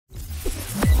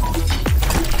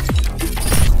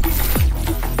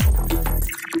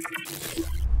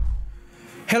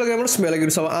Halo gamers, kembali lagi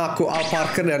bersama aku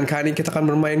Alparker, dan kali ini kita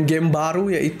akan bermain game baru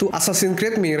yaitu Assassin's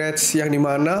Creed Mirage, yang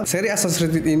dimana seri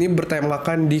Assassin's Creed ini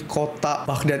bertemakan di kota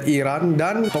Baghdad, Iran,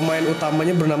 dan pemain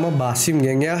utamanya bernama Basim,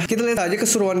 geng ya. Kita lihat aja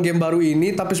keseruan game baru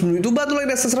ini, tapi sebelum itu bantu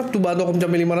like dan subscribe tuh, bantu aku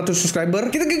mencapai 500 subscriber.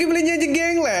 Kita ke gameplaynya aja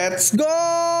geng, let's go.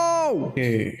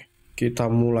 Oke, kita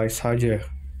mulai saja.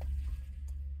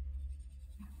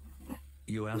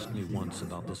 You asked me once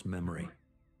about this memory.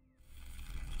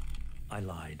 I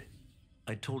lied.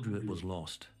 I told you it was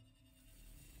lost.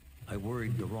 I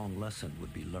worried the wrong lesson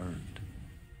would be learned.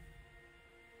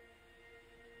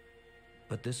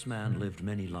 But this man lived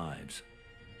many lives,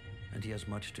 and he has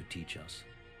much to teach us.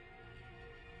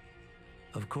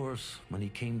 Of course, when he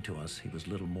came to us, he was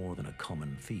little more than a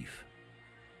common thief,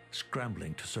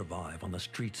 scrambling to survive on the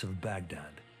streets of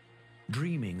Baghdad,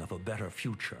 dreaming of a better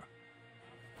future.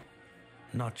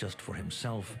 Not just for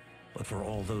himself, but for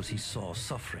all those he saw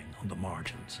suffering on the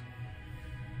margins.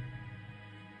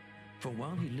 For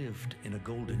while he lived in a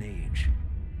golden age,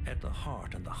 at the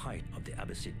heart and the height of the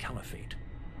Abbasid Caliphate,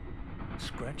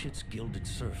 scratch its gilded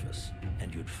surface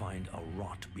and you'd find a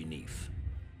rot beneath.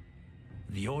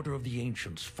 The Order of the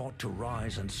Ancients fought to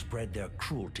rise and spread their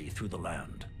cruelty through the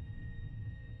land.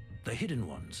 The Hidden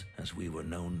Ones, as we were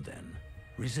known then,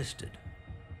 resisted,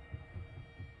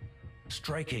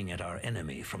 striking at our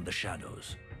enemy from the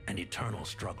shadows, an eternal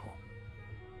struggle.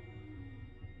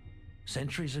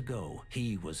 Centuries ago,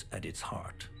 he was at its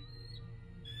heart,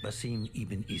 Basim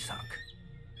ibn Ishaq.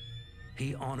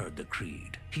 He honored the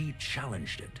creed, he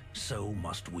challenged it, so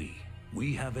must we.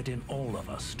 We have it in all of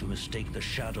us to mistake the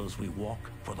shadows we walk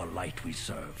for the light we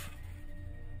serve.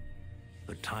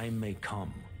 The time may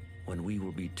come when we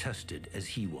will be tested as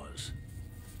he was.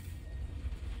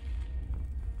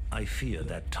 I fear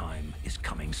that time is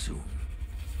coming soon.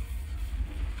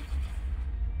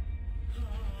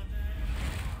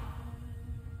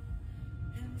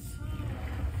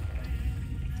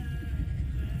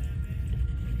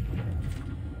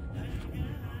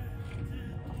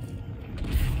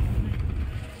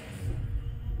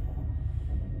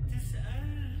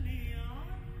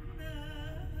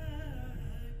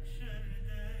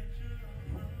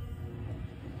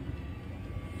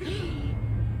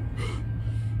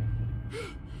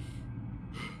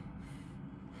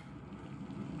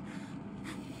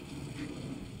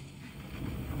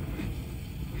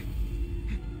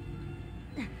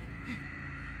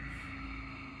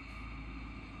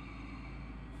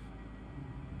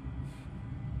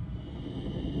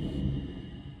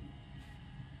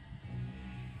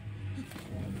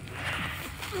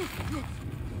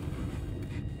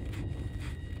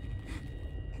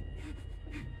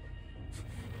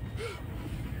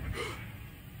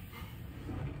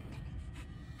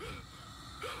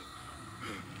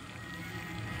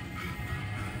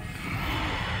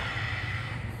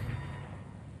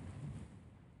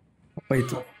 Apa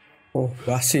itu? Oh,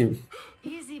 Basim.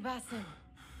 Easy, Basim.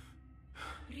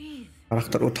 Breathe.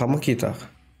 Karakter utama kita.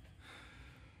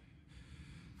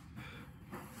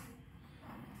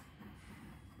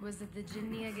 Was it the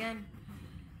Jinni again?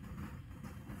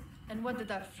 And what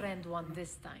did our friend want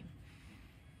this time?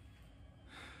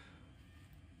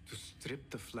 To strip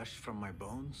the flesh from my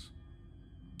bones?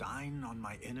 Dine on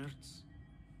my innards?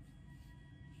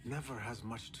 Never has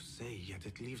much to say, yet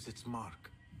it leaves its mark.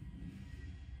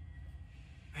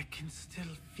 I can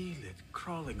still feel it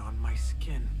crawling on my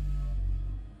skin.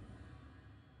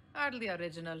 Hardly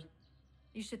original.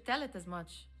 You should tell it as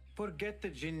much. Forget the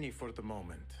Jinni for the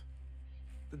moment.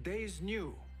 The day is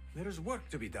new. There is work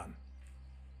to be done.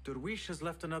 Derwish has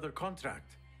left another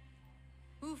contract.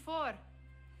 Who for?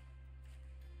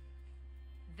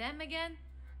 Them again?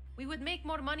 We would make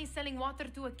more money selling water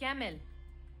to a camel.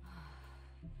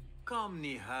 Come,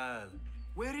 Nihal.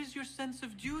 Where is your sense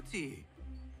of duty?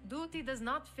 Duty does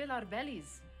not fill our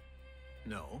bellies.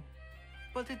 No,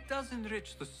 but it does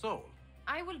enrich the soul.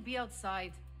 I will be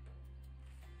outside.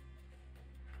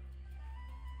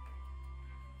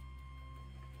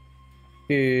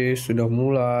 Oke, sudah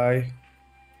mulai.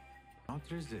 Not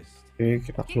resist. Oke,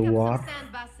 kita Kick up keluar. some sand,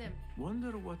 Basim.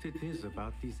 Wonder what it is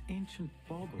about these ancient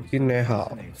baubles. Mungkin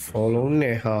Nehal. Follow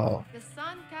Nehal. The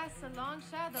sun casts a long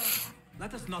shadow.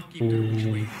 Let us not keep Derwish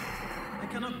waiting. I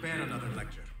cannot bear another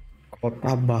lecture.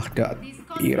 Kota Baghdad, These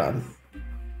Iran. contracts.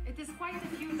 It is quite a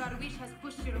few Darwish has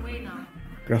pushed your way now.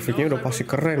 Grafiknya udah pasti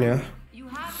keren ya. You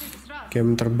have his trust.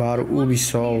 Game terbaru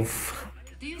Ubisoft.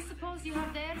 Do you suppose you have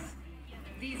theirs?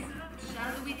 These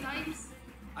shadowy types?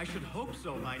 I should hope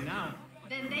so by now.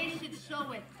 Then they should show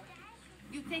it.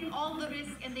 You take all the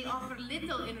risk and they offer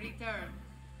little in return.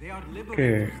 They are Oke,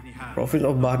 liberators, Nihal. Province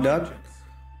of Baghdad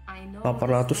I know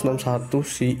 861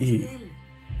 CE.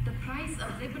 the price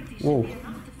of liberty Wow.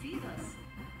 Enough to feed us.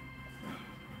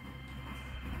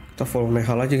 Kita follow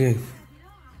Nehal aja, geng.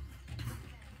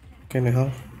 Oke,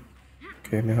 Nehal.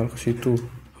 Oke, Nehal ke situ.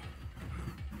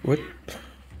 Wait.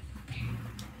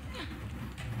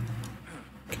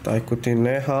 Kita ikutin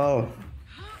Nehal.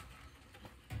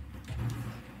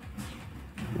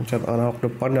 Pencet analog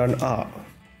depan dan A.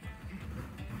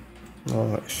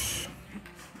 Nice.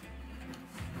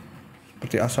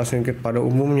 Seperti Assassin's Creed pada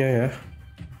umumnya ya.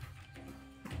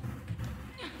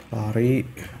 Lari.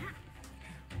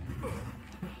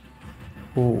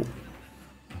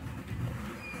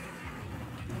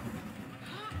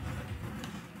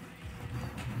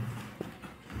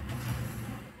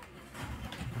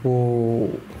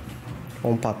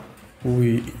 Lompat.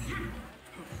 Wih.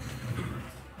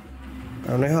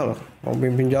 Nehal mau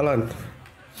pimpin jalan.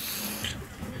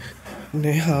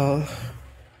 Nehal.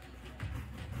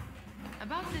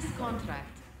 About this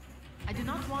contract, I do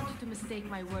not want you to mistake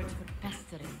my words for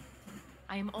pestering.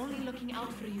 I am only looking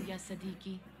out for you, ya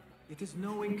Sadiki. It is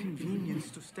no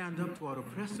inconvenience to stand up to our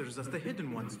oppressors as the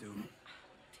Hidden Ones do.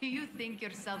 Do you think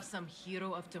yourself some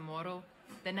hero of tomorrow?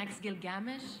 The next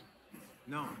Gilgamesh?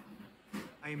 No.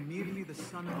 I am merely the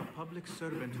son of a public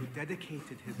servant who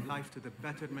dedicated his life to the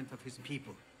betterment of his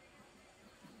people.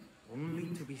 Only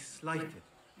to be slighted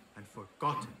and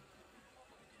forgotten.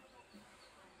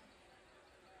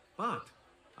 But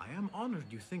I am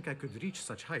honored you think I could reach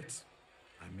such heights.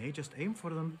 I may just aim for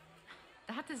them.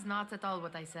 That is not at all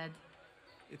what I said.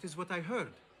 It is what I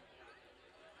heard.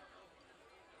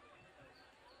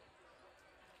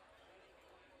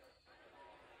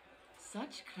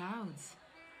 Such crowds.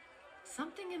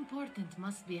 Something important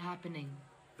must be happening.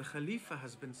 The Khalifa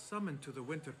has been summoned to the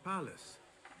Winter Palace.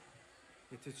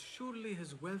 It is surely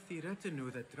his wealthy retinue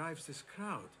that drives this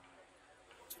crowd.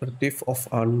 Perspective of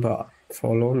Anba.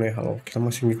 Follow Nehal. Kita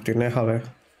masih ngikutin Nehal ya.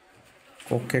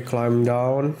 Oke, climb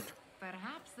down.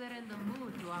 Perhaps they're in the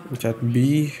mood to Pencet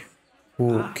B.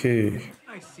 Oke.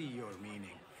 I see your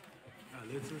meaning. A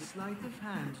little sleight of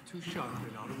hand to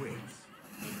sharpen our wits.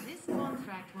 If this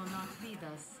contract will not feed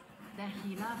us, the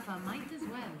Khilafa might as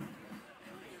well.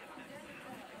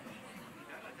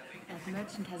 That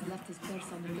merchant has left his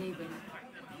purse on the table.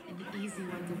 An easy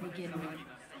one to begin with.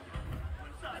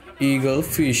 Eagle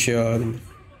Vision.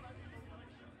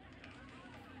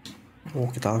 Oh,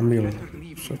 kita ambil.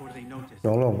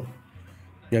 Nolong.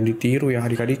 Jangan ditiru ya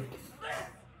adik-adik.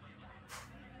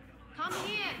 Come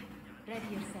here. Ready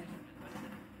yourself.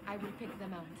 I will pick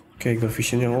them out. Oke, Eagle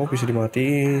Visionnya bisa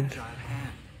dimatiin.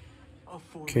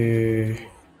 Oke.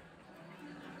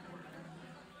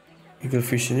 Eagle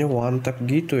Visionnya one tap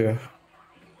gitu ya.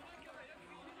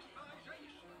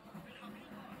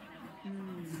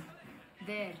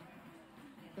 There.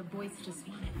 The boisterous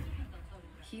one.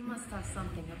 He must have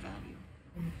something of value.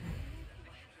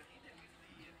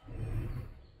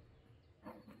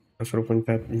 Suruh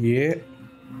pencet Y.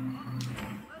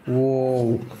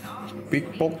 Wow.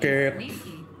 Pickpocket.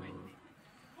 Sneaky.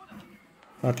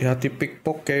 Hati-hati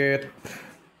pickpocket.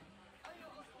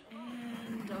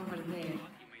 And over there,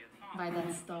 by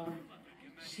that stall,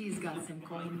 she's got some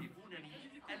coin.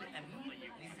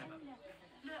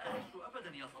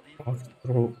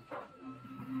 Terus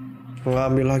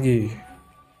ngambil lagi.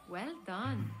 Well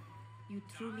done. You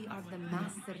truly are the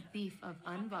master thief of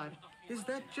Anbar. Is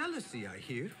that jealousy I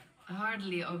hear?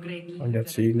 Hardly a great Lihat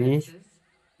sini.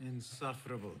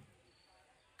 Insufferable.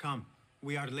 Come,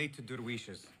 we are late to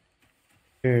Derwishes.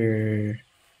 Oke.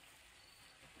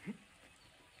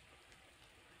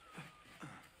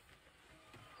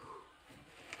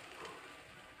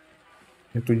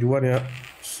 Ya, tujuan ya.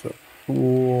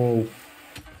 Wow.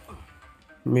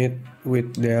 Meet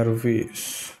with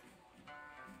Dervish.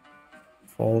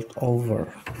 Vault over.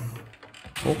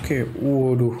 Oke,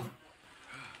 waduh.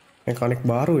 Mekanik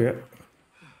baru ya.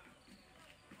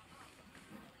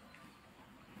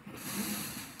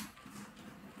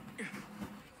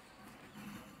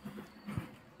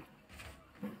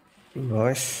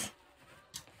 Nice.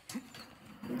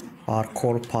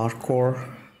 Parkour.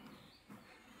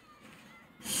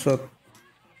 Set.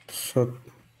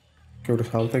 Oke, udah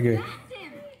sampai, guys.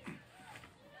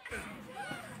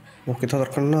 Oh, kita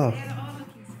terkenal. They're all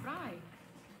looking spry.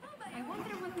 I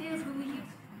wonder what tales we will use.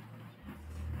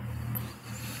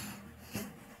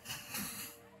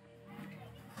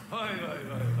 Hi.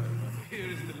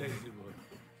 Here is the lazy boy.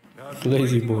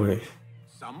 Lazy boy.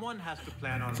 Someone has to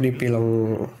plan on Ini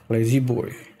bilang lazy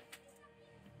boy.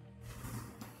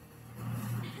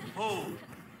 Hold.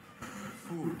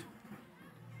 Food.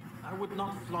 I would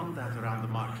not flaunt that around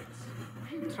the markets.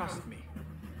 Trust me.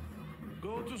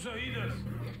 Go to Zaida's.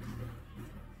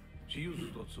 She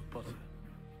uses lots of butter.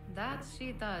 That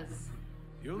she does.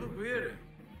 You look weary.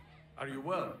 Are you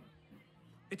well?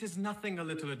 It is nothing a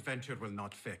little adventure will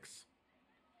not fix.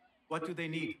 What do they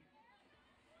need?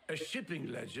 A shipping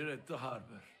ledger at the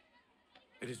harbor.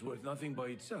 It is worth nothing by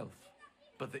itself,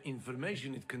 but the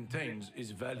information it contains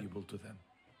is valuable to them.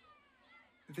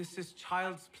 This is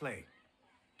child's play.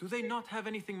 Do they not have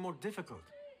anything more difficult?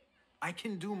 I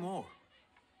can do more.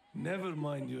 Never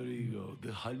mind your ego.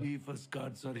 The Khalifa's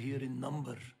guards are here in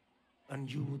number,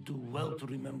 and you would do well to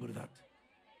remember that.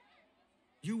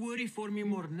 You worry for me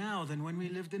more now than when we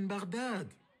lived in Baghdad.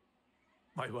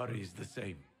 My worry is the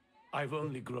same. I've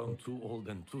only grown too old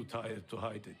and too tired to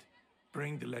hide it.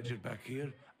 Bring the ledger back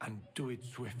here and do it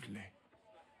swiftly.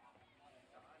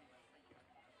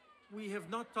 We have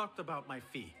not talked about my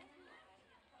fee.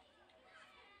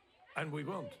 And we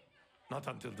won't. Not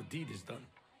until the deed is done.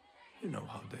 You know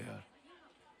how they are.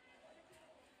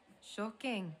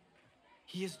 Shocking.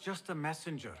 He is just a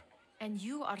messenger. And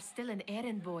you are still an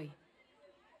errand boy.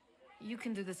 You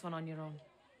can do this one on your own.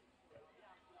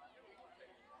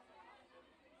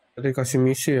 Tadi kasih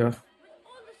misi ya.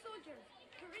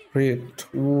 Creed.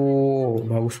 Wow,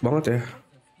 bagus banget ya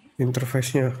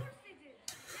interface-nya.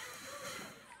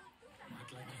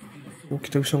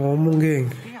 Kita bisa ngomong,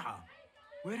 geng. Yeah.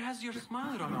 Where has your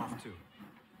smile run off to?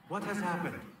 What has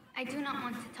happened? I do not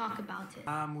want to talk about it.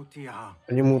 Mutiha.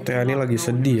 Ini Mutia ini lagi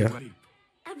sedih ya.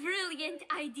 A brilliant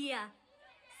idea.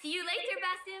 See you later,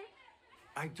 Basim.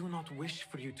 I do not wish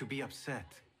for you to be upset.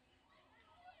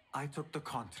 I took the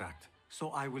contract,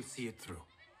 so I will see it through.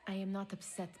 I am not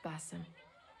upset, Basim.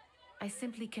 I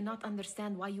simply cannot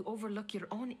understand why you overlook your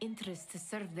own interests to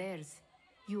serve theirs.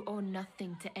 You owe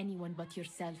nothing to anyone but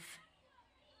yourself.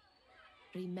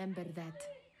 Remember that.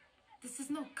 This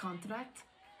is no contract.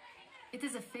 It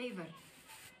is a favor.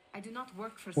 I do not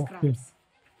work for scraps.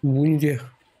 Bunyi dia.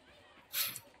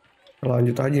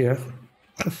 Lanjut aja ya.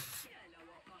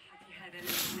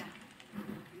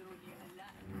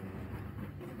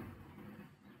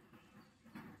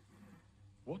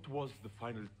 What was the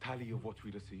final tally of what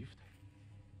we received?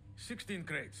 16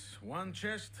 crates, 1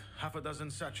 chest, half a dozen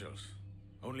satchels.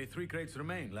 Only 3 crates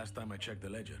remain last time I checked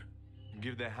the ledger.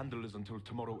 Give their handlers until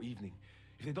tomorrow evening.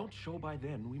 If they don't show by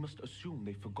then, we must assume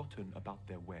they've forgotten about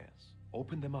their wares.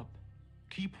 Open them up.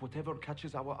 Keep whatever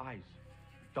catches our eyes.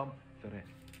 Dump the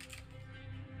rest.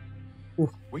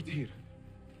 Wait here.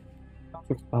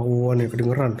 Ketahuan ya,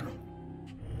 kedengeran.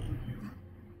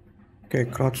 Oke,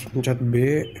 crouch pencet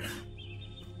B.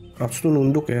 Crouch tuh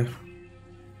nunduk ya.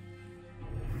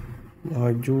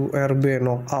 Maju RB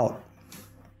knockout.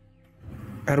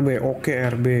 RB, oke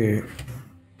RB.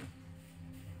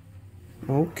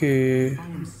 Oke. If I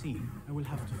am seen, I will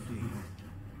have to flee.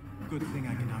 Good thing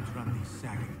I can outrun these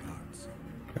sagging guards.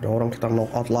 Ada orang kita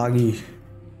knockout lagi.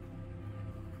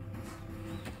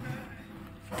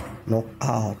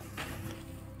 Knockout.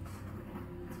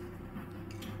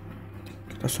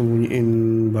 Kita sembunyiin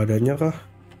badannya kah?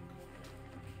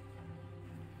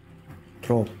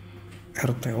 Drop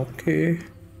RT, oke.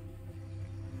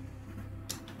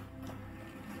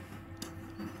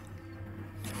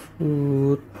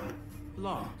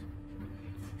 Locked.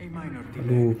 A minor delay.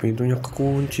 Aduh, pintunya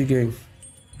kekunci, geng.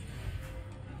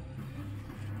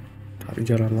 Cari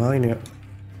jalan lain ya.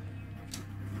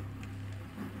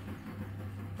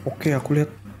 Oke, aku lihat.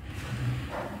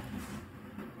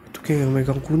 Itu kayak yang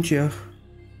megang kunci ya.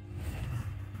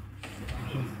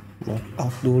 Lock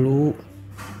out dulu.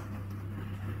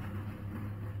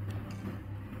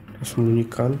 Kita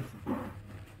sembunyikan.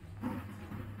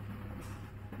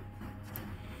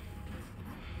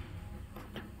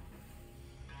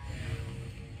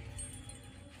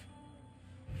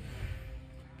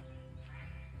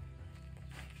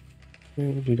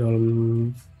 Di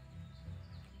dalam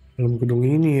gedung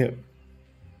ini ya.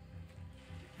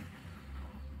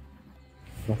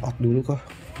 Lock out dulu kah?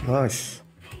 Nice.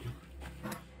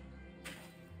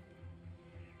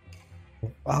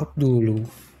 Lock out dulu.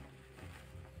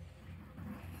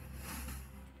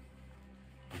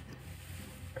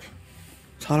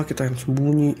 Salah kita yang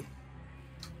sembunyi.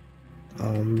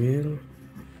 Ambil.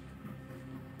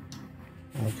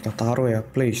 Oh, kita taruh ya.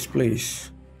 Place.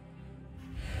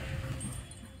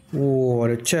 Wow,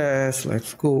 ada chest,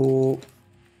 let's go.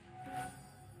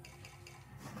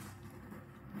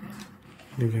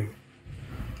 Ini geng.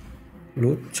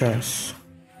 Loot chest.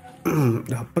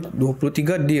 Dapat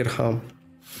 23 dirham.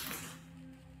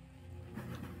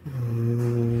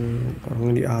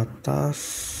 Orang di atas.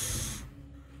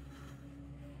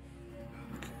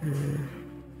 Okay.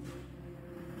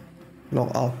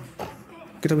 Knock out.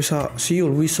 Kita bisa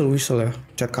whistle ya.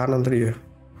 Cek kanan tadi ya.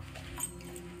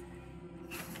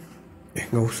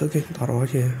 nggak usah deh, taruh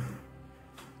aja ya.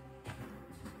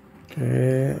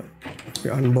 Oke,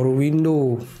 baru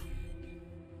window.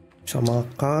 Bisa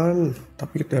makan,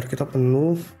 tapi air kita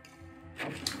penuh.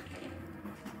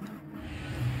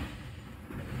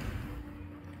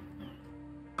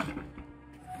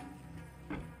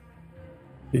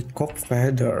 Peacock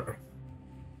feather.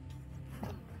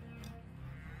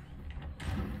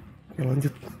 Oke,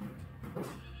 lanjut.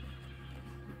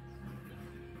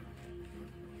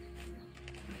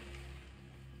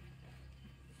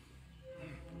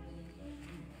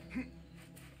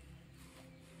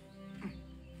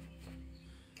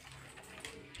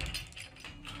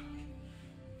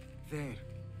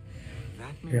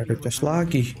 Ya ada tes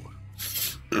lagi.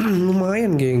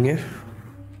 Lumayan geng ya.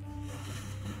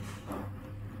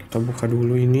 Kita buka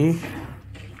dulu ini.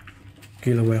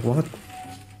 Gila banyak banget.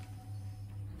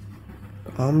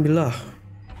 Ambil lah.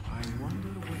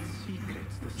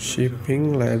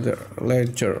 Shipping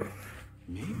ledger.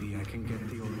 Maybe I can get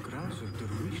the old grouser to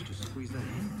wish to squeeze a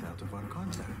hint out of our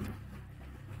contact.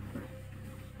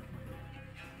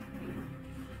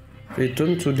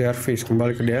 Return to Dervish,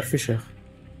 kembali ke Dervish ya.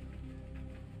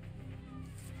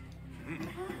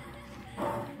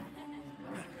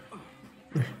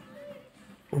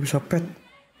 Oh bisa pet.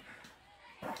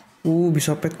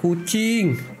 Bisa pet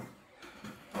kucing.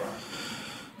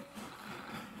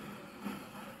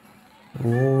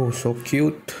 Oh, so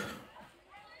cute.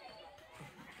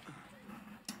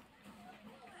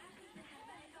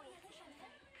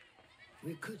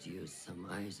 We could use some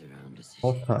eyes around us.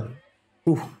 Okay.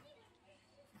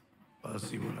 I'll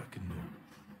see what I can do.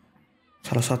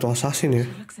 Salah satu assassin ya.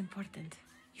 She looks important.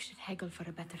 You should haggle for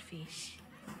a better fee.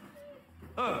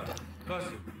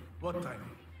 Cousin, what time?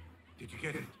 Did you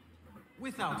get it?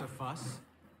 Without a fuss.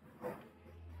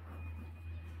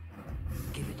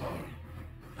 Give it here.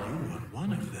 You are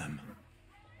one of them.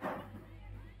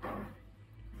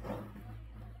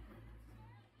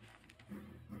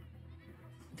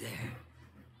 There.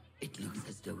 It looks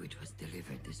as though it was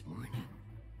delivered this morning.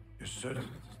 You're certain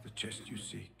it's the chest you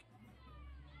seek?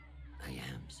 I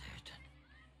am certain.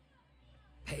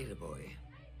 Pay the boy.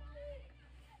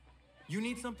 You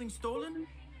need something stolen?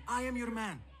 I am your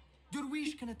man.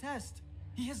 Derwish can attest.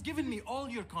 He has given me all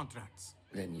your contracts.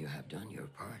 Then you have done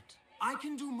your part. I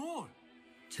can do more.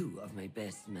 2 of my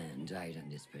best men died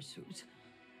on this pursuit.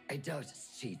 I doubt a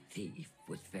street thief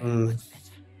would fare much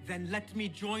better. Then let me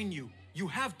join you.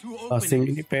 You have 2 Assassin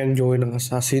openings. ini pengen join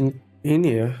Assassin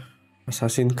ini ya.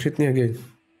 Assassin Creed nih geng.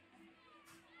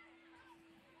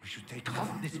 We should take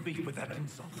off this beef with that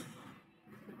insult.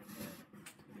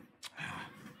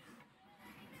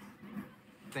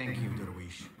 Thank you,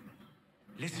 Derwish.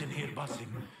 Listen here,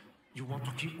 Basim. You want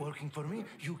to keep working for me?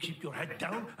 You keep your head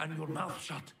down and your mouth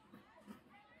shut.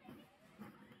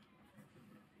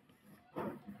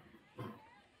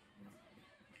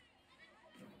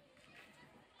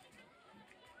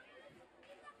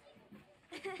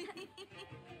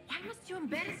 Why must you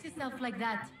embarrass yourself like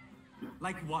that?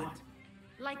 Like what?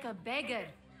 Like a beggar.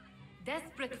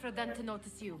 Desperate for them to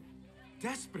notice you.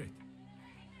 Desperate?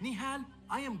 Nihal,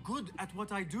 I am good at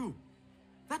what I do.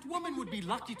 That woman would be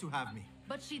lucky to have me.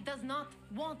 But she does not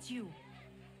want you.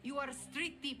 You are a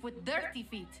street thief with dirty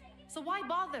feet. So why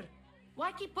bother?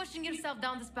 Why keep pushing yourself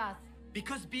down this path?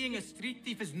 Because being a street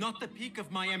thief is not the peak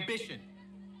of my ambition.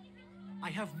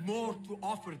 I have more to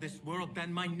offer this world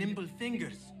than my nimble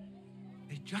fingers.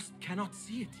 They just cannot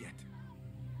see it yet.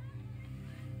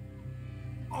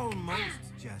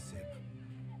 Almost, Jasip.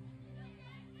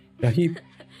 Lahir.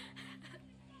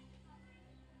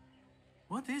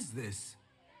 What is this?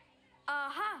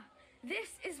 Aha!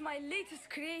 This is my latest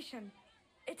creation.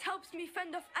 It helps me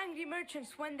fend off angry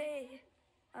merchants when they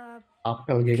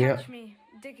Apel geng ya. catch me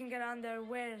digging around their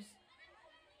wares.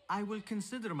 I will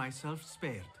consider myself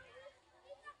spared.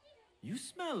 You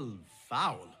smell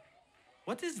foul.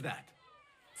 What is that?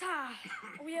 Tah!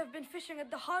 We have been fishing at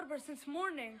the harbor since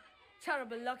morning.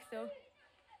 Terrible luck, though.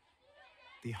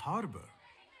 The harbor?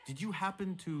 Did you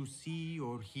happen to see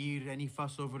or hear any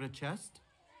fuss over a chest?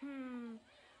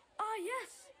 Ah, yes,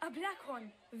 a black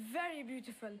one. Very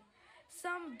beautiful.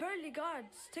 Some burly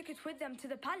guards took it with them to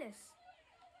the palace.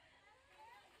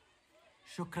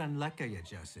 Shukran laka ya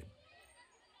Jasib.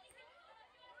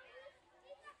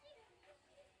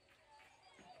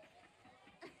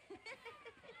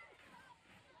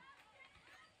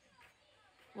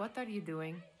 What are you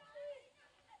doing?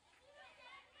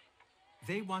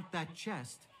 They want that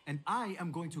chest, and I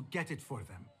am going to get it for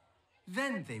them.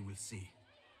 Then they will see.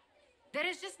 There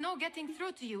is just no getting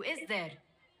through to you, is there?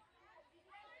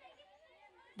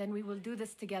 Then we will do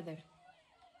this together.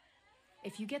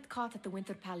 If you get caught at the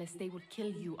Winter Palace, they will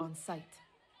kill you on sight.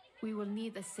 We will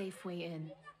need a safe way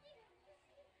in.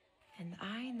 And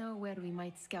I know where we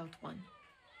might scout one.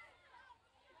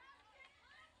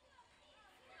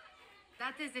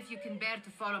 That is if you can bear to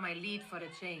follow my lead for a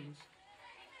change.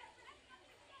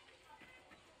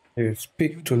 You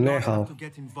speak You to do not Nehal. have to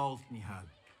get involved, Nihal.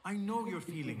 I know your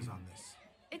feelings on this.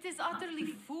 It is utterly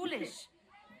foolish.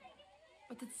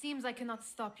 But it seems I cannot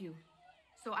stop you.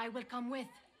 So I will come with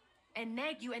and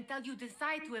nag you until you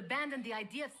decide to abandon the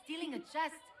idea of stealing a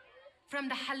chest from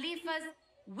the Khalifa's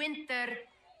Winter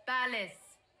Palace.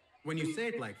 When you say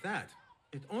it like that,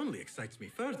 it only excites me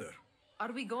further.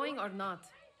 Are we going or not?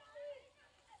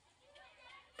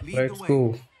 Lead Let's the way.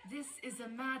 go. This is a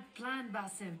mad plan,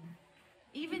 Basim.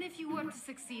 Even if you were to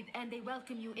succeed and they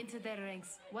welcome you into their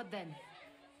ranks, what then?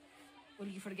 Will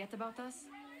you forget about us?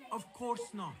 Of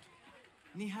course not.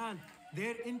 Nihal,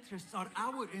 their interests are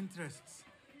our interests.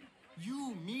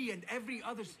 You, me, and every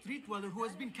other street dweller who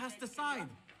has been cast aside.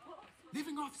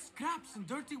 Living off scraps and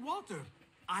dirty water.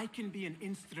 I can be an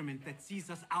instrument that sees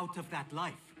us out of that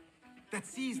life. That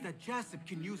sees that Jasip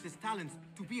can use his talents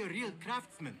to be a real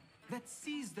craftsman. That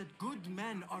sees that good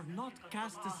men are not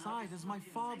cast aside as my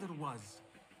father was.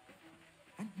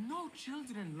 And no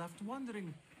children left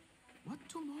wondering what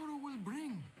tomorrow will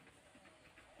bring.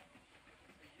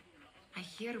 I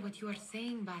hear what you are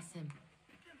saying, Basim.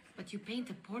 But you paint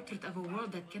a portrait of a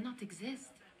world that cannot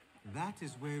exist. That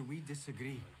is where we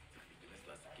disagree.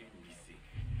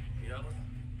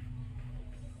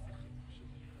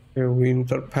 The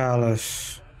Winter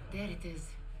Palace. There it is,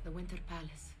 the Winter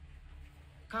Palace.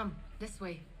 Come, this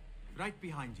way. Right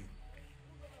behind you.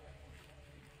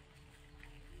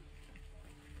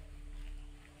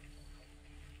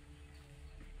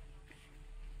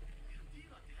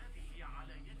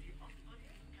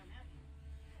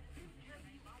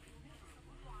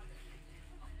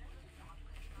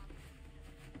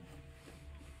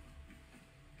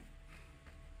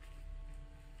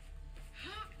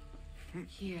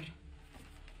 Here.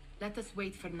 Let us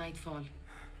wait for nightfall.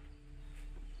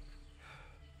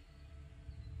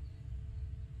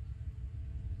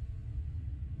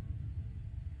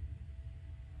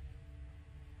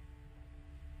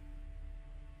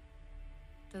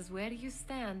 Does where you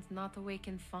stand not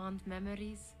awaken fond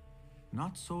memories?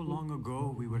 Not so long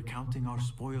ago, we were counting our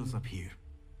spoils up here,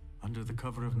 under the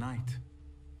cover of night.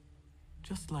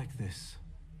 Just like this.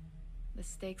 The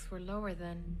stakes were lower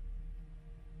then.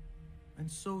 And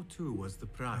so too was the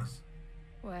prize.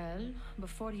 Well,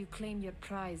 before you claim your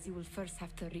prize, you will first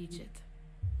have to reach it.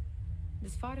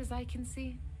 As far as I can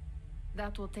see,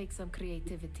 that will take some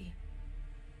creativity.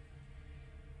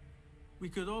 We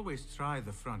could always try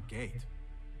the front gate.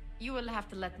 You will have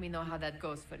to let me know how that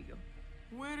goes for you.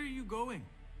 Where are you going?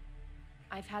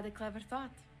 I've had a clever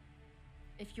thought.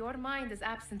 If your mind is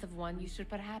absent of one, you should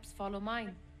perhaps follow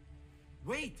mine.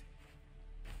 Wait!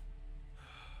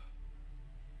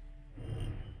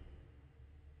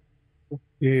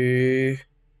 Oke.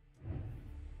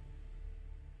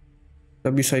 Kita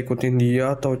bisa ikutin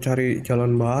dia atau cari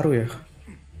jalan baru ya?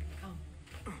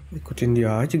 Ikutin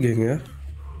dia aja, geng ya.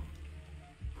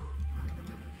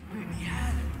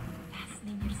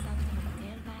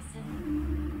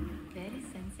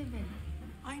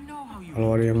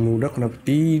 Kalau ada yang muda, kenapa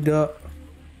tidak?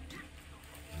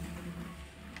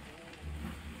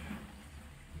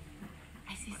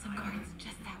 I see some guards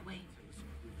just that way.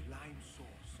 Lime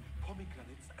sauce,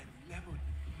 pomegranates, and lemon.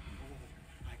 Oh,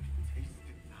 I can taste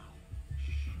it now.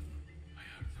 Shh. I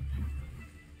heard something.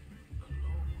 The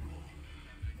logo.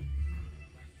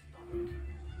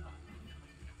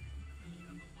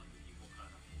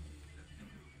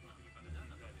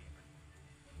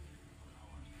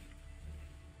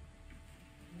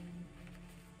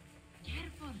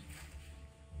 Careful.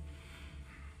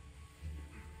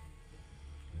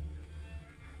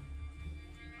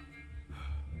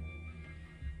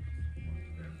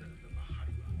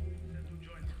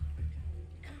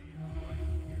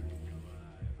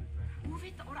 Move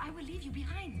it or I will leave you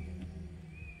behind.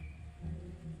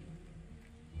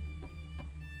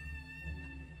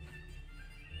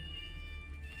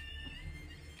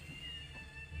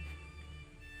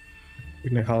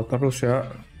 Ini hal terus ya.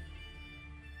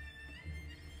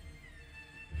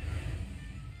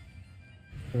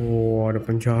 Oh, ada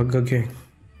penjaga, geng.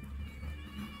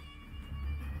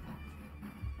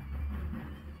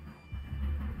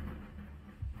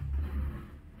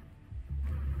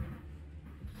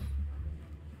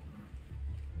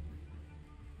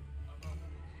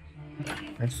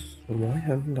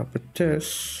 Lumayan dapet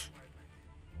chest.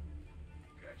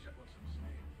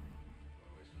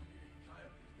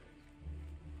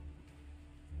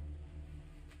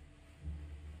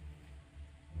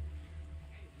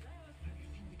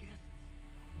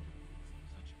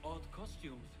 What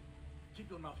costumes?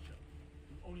 Keep your mouth shut.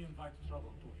 You only invite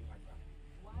trouble talking like that.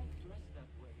 Why dress that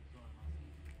way, is what I'm asking.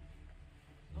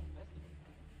 It's not festival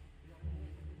time.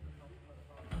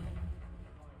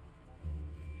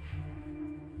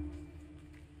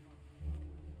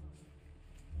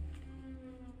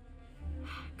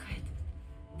 Good.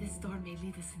 This door may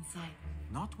lead us inside.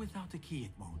 Not without a key,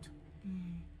 it won't.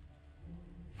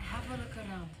 Have a look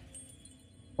around.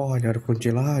 Oh, ini ada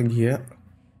kunci lagi ya.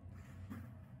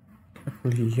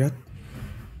 Aku lihat.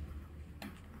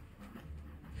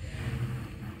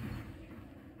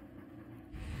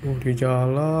 Oh, di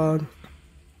jalan.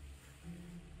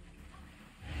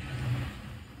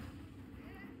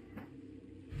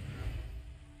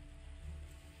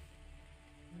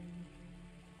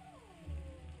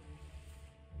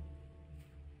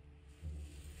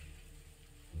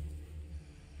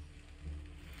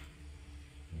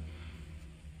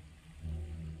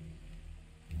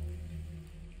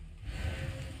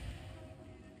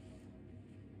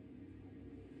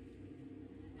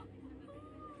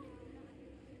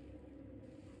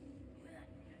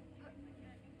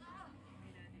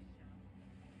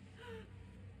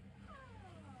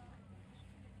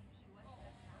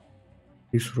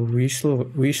 Disuruh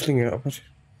whistling ya, apa sih?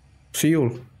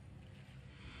 Siul.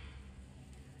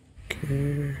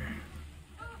 Oke.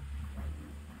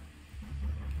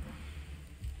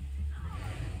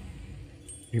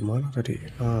 Gimana tadi?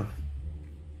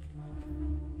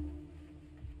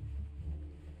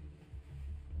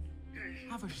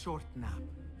 Have a short nap,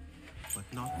 but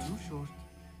not too short.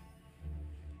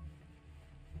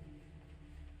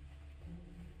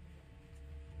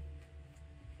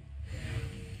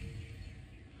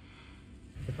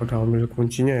 Udah ambil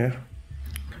kuncinya ya.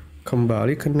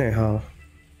 Kembali ke Nehal.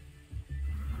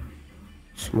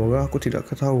 Semoga aku tidak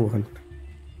ketahuan.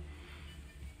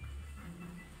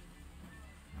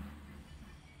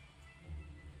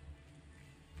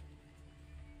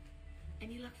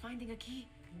 Any luck finding a key?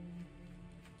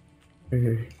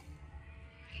 The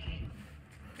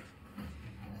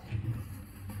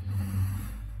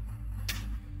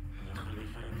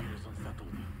Khalifa appears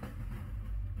unsettled.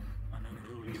 An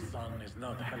unruly son is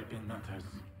not helping matters.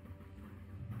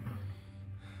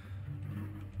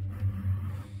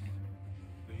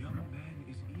 The young man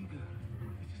is eager.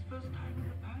 It's his first time in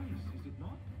the palace, is it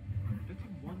not? Let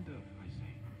him wander, I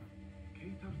say.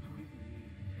 Cater to his needs.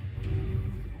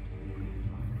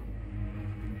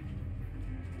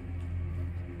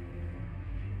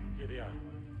 Here they are.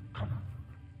 Come.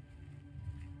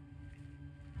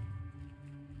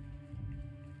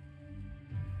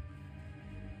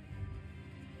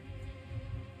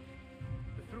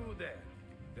 Through there.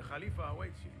 The Khalifa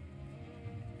awaits you.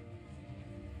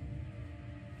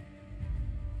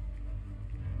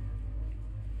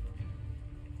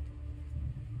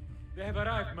 They have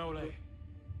arrived, Mawlay.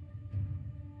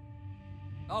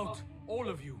 Out, all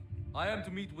of you. I am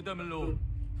to meet with them alone.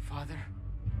 Father,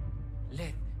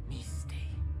 let me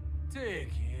stay.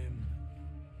 Take him.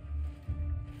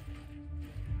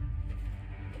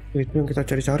 Itu yang kita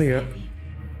cari-cari ya.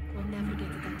 We'll never get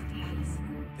it out of the palace.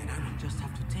 Then I will just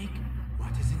have to take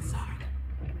what is inside.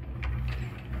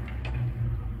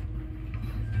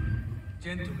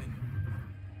 Gentlemen,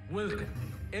 welcome.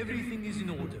 Everything is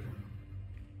in order.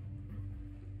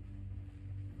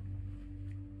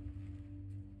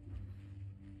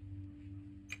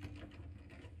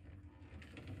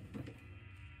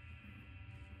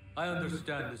 I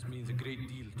understand this means a great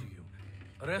deal to you.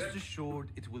 Rest assured,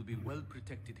 it will be well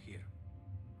protected here.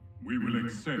 We will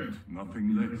accept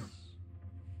nothing less.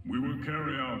 We will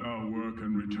carry out our work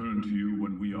and return to you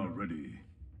when we are ready.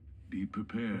 Be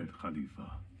prepared,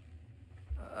 Khalifa.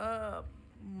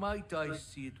 Might I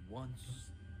see it once?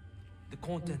 The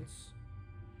contents.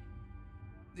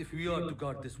 If we are to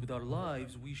guard this with our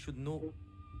lives, we should know.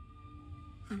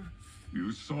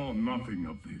 You saw nothing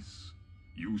of this.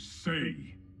 You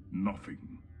say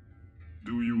nothing.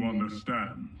 Do you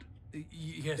understand?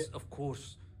 Yes, of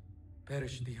course.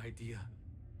 Perish the idea.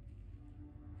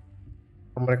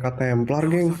 Mereka Templar,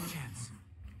 geng.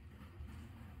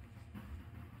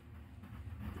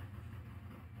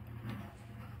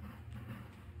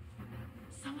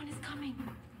 Someone is coming.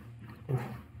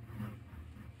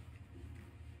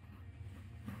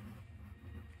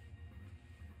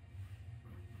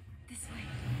 This way.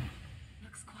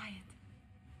 Looks quiet.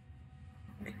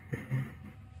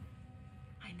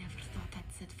 I never thought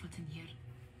I'd set foot in here.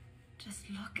 Just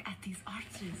look at these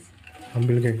arches.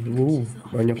 Ambil, geng.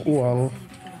 Banyak uang.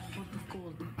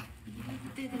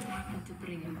 You didn't happen to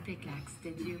bring a pickaxe,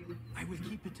 did you? I will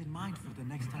keep it in mind for the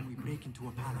next time we break into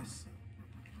a palace.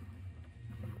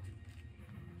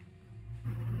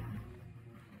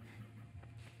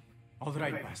 All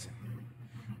right, Basim.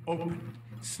 Open,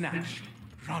 snatch,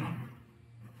 run.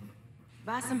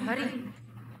 Basim, hurry.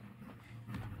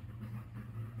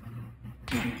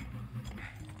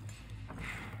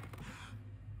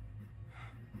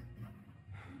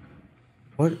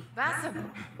 What? Basim.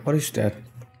 What is that?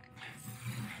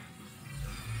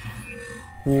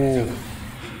 Wow.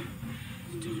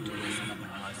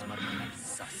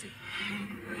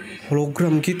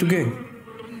 Hologram gitu, geng.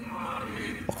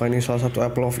 Apakah ini salah satu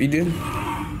Apple of Eden?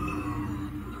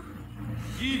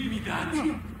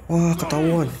 Wah,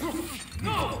 ketahuan. Do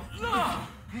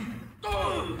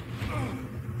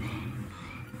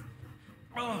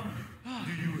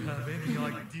you have any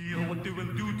idea what they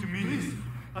will do to me?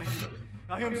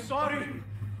 I am sorry.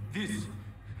 This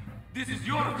is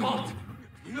your fault.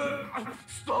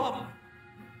 Stop.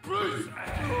 Please.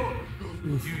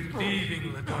 You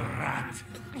thieving little rat.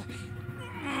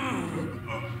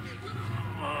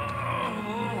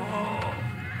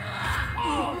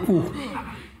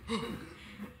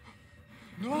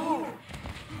 No.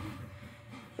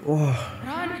 Wah.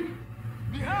 Run.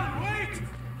 Nihal, wait.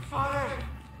 Father.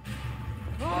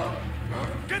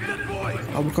 Get that boy.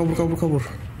 Kabur.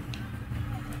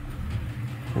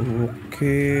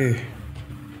 Oke.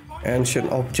 Ancient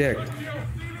object.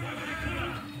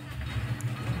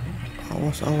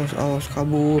 Awas,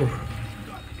 kabur.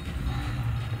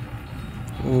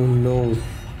 Oh no.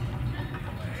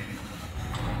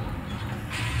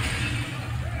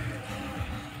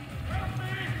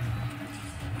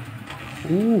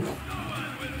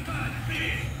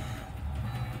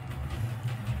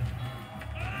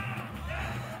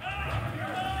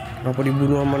 Kenapa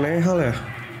dibunuh sama Nehal ya?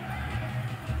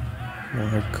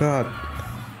 My God.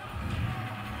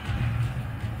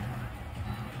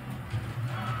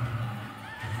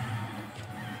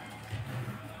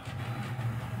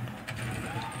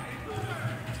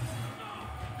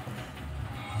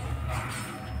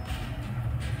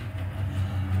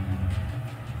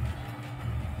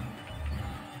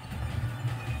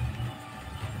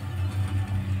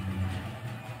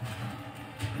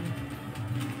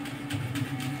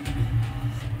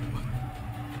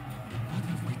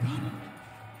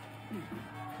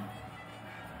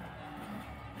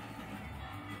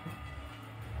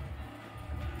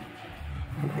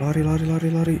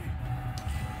 Lari.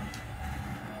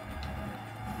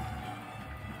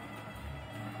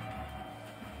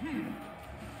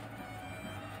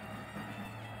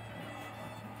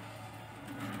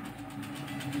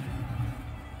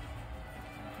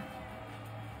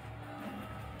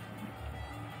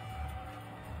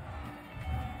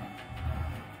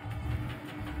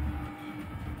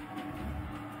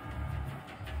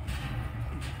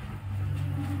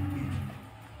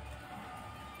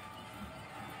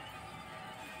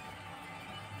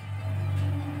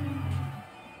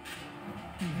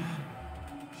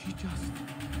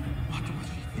 What was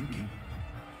she thinking?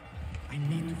 I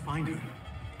need to find her.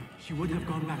 She would have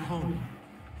gone back home.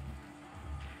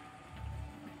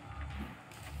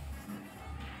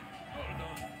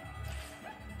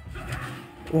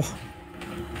 Wah.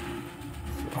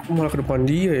 Aku malah ke depan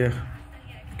dia ya.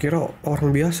 Kira orang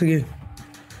biasa, geng.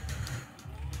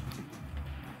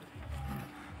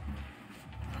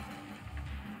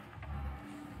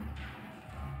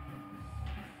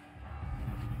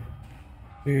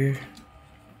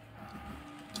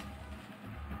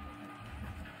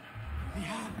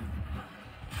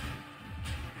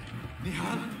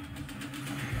 Nihal.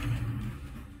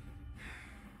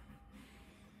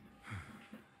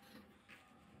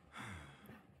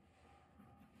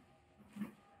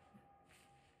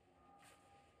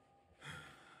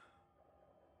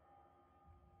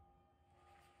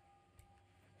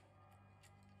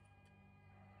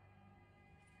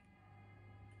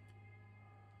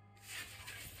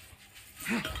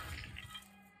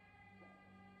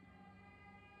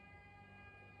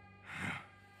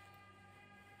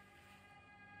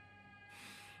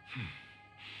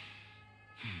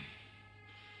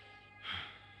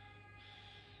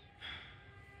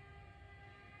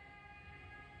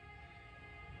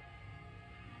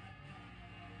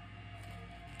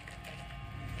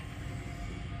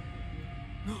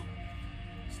 No!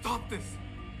 Stop this!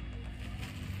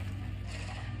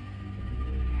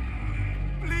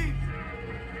 Please!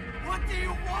 What do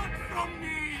you want from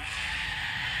me?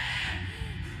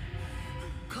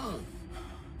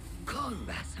 Calm,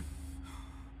 Basim.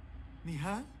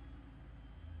 Nihal?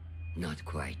 Not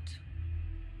quite.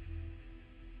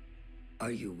 Are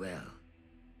you well?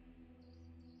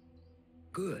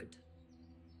 Good.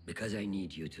 Because I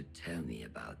need you to tell me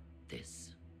about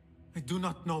this. I do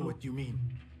not know what you mean.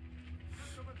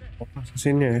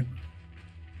 Sini ya.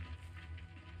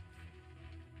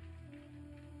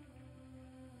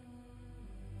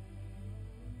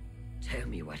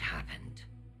 what happened.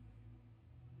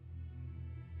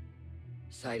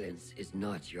 Silence is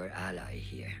not your ally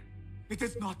here. It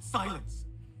is not silence.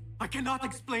 I cannot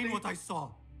explain what I saw.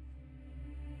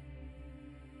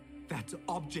 That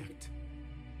object,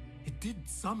 it did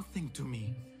something to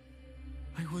me.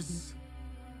 I was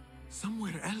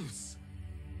somewhere else.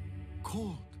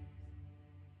 Cold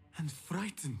and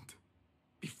frightened.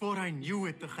 Before I knew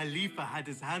it, the Khalifa had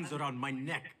his hands around my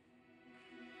neck.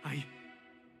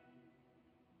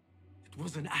 It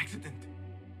was an accident.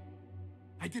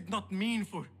 I did not mean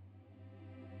for...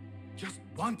 Just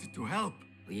wanted to help.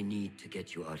 We need to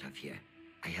get you out of here.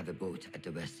 I have a boat at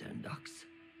the western docks.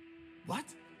 What?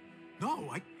 No,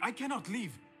 I cannot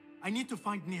leave. I need to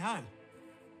find Nihal.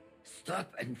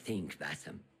 Stop and think,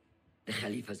 Bassem. The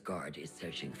Khalifa's guard is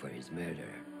searching for his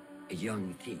murderer, a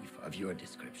young thief of your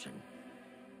description.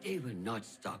 They will not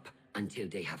stop until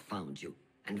they have found you.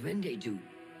 And when they do,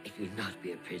 it will not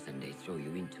be a prison they throw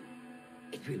you into.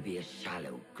 It will be a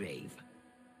shallow grave.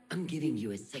 I'm giving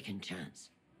you a second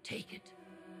chance. Take it.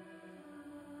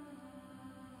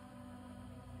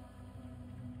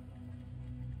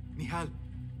 Nihal,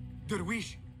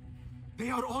 Derwish, they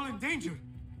are all in danger.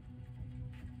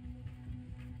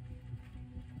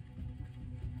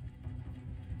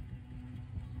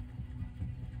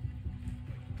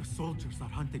 The soldiers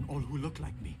are hunting all who look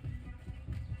like me.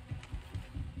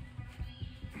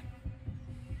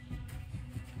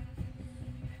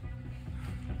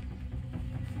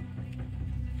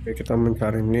 Oke, kita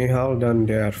mencari Nihal dan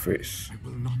Dervish. I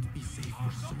will not be safe for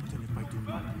certain if I do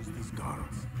not use these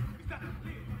guards.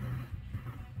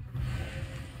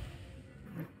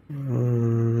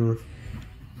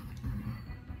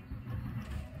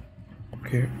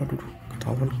 Oke, aduh,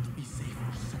 ketahuan. Be safe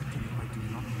for certain if I do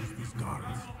not use these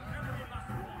guards.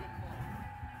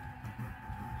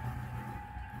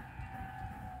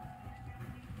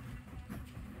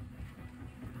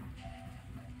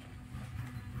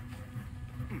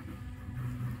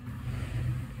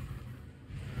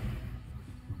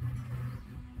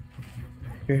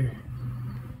 Oke.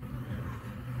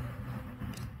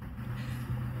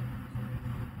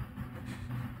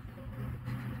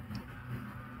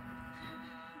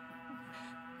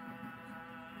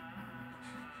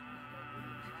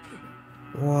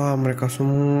 Wah, mereka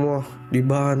semua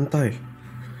dibantai.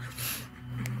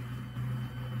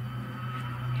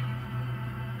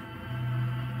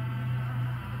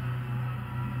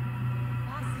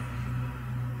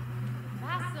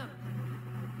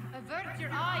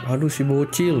 Aduh, si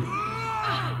bocil. There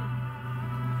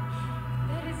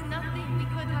is nothing we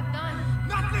could have done.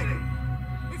 Nothing!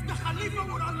 If the Khalifa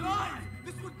were alive,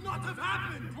 this would not have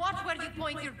happened! Watch where you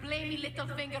point your blamey little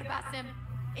finger, Bassem.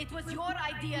 It was your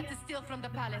idea to steal from the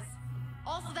palace.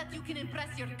 Also that you can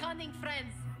impress your cunning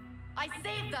friends. I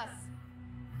saved us.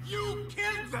 You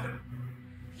killed them!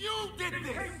 You did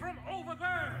this! Came from over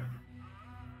there!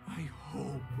 I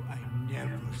hope I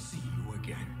never see you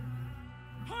again.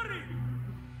 Hurry!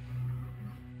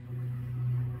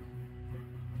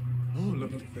 All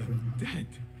of them dead.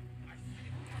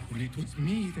 Well, it was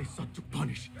me they sought to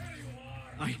punish.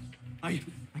 I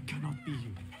cannot be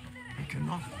you. I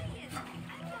cannot.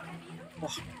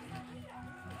 Wah,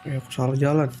 aku salah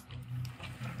jalan.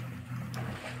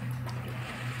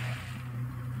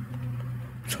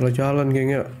 Salah jalan,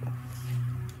 gengnya.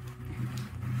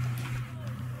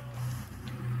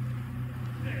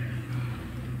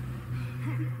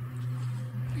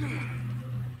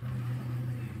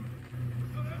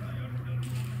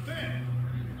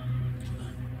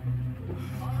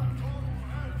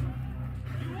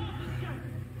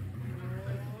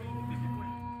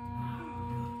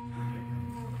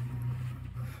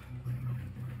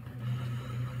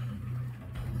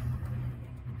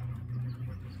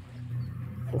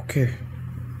 Oke.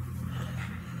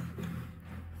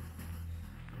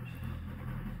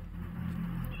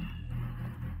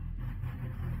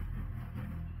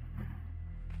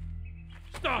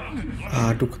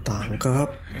 Aduh,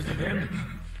 ketangkap. I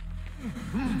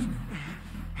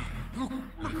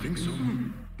think so.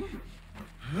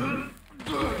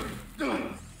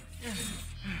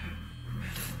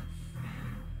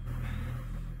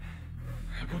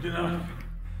 Good enough.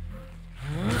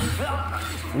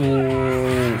 Move.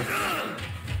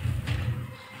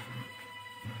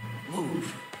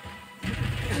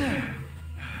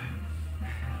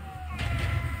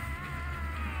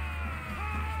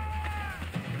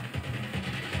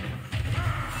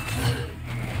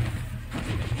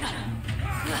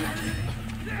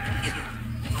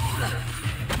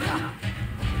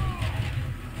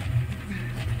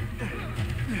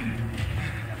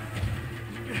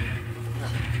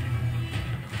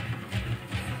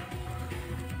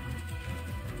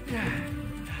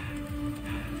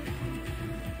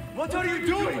 What are you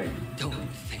doing? Don't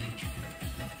think.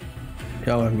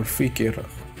 Jangan berpikir.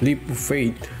 Leap of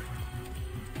faith.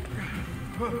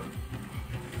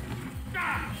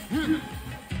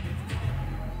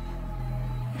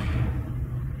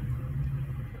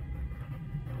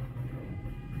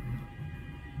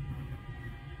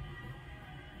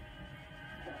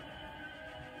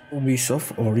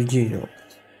 Ubisoft Original.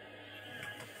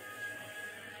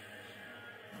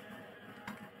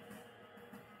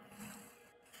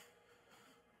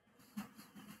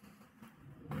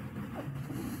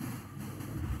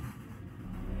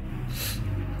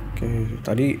 Oke,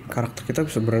 tadi karakter kita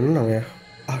bisa berenang ya.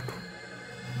 Aduh.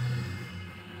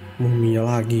 Mumia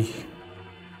lagi.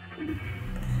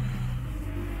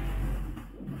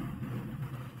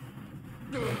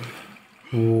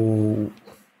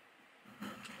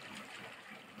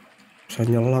 Bisa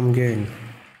nyelam, geng.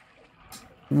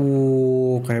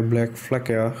 Kayak Black Flag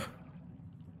ya.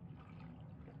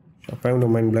 Siapa yang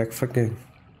udah main Black Flag, geng?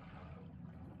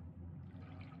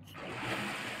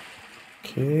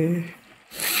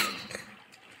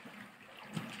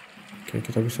 Oke,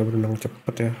 kita bisa berenang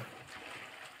cepet ya.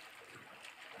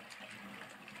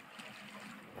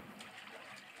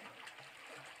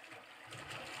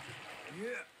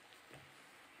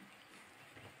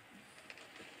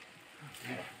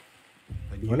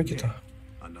 Gimana kita?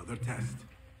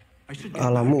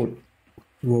 Alamut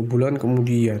 2 bulan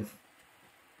kemudian.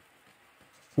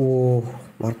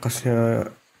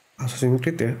 Markasnya Assassin's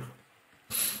Creed ya.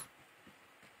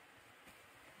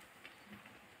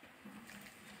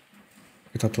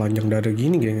 Kita telanjang dada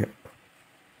gini geng ya.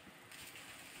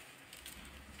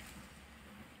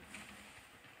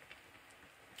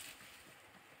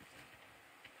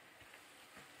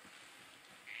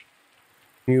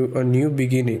 A new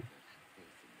beginning.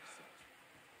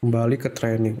 Kembali ke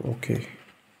training, oke.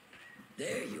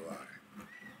 There you are.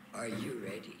 Are you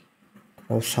ready?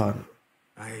 Osan.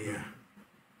 I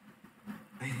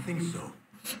think so.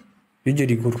 Dia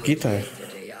jadi guru kita ya.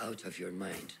 Yesterday out of your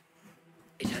mind.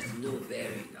 It has no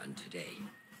bearing on today.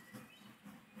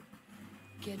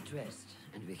 Get dressed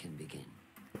and we can begin.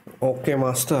 Oke,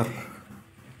 Master.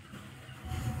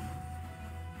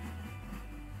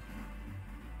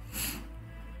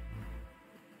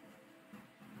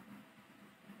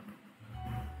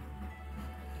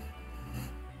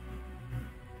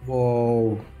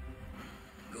 Wow.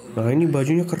 Nah, ini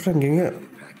bajunya keren, geng ya.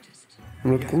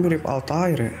 Menurutku mirip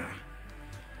Altair ya.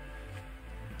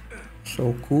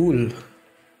 So cool.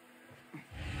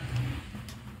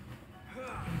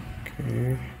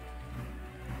 Oke.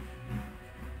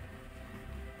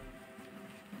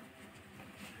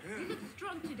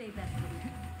 Strong today, Basim.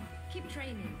 Keep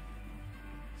training.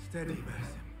 Steady,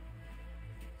 Basim.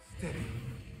 Steady.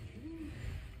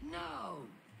 No.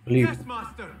 Leap. Yes,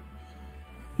 Master.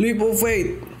 Leap of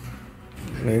faith.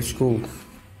 Let's go.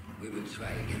 We will try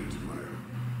again tomorrow.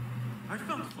 I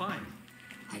felt fine.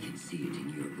 I can see it in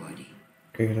your body.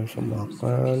 Oke, kita bisa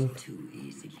makan. Too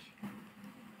easy.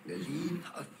 The leap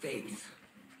of faith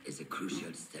is a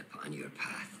crucial step on your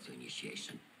path to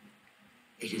initiation.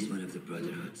 It is one of the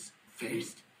Brotherhood's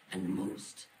first and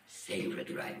most sacred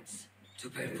rites.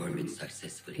 To perform it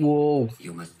successfully,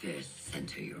 you must first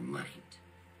center your mind,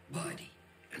 body,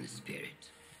 and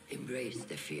spirit. Embrace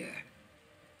the fear.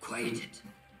 Quiet it.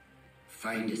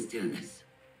 Find the stillness.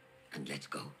 And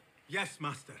let go. Yes,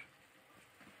 Master.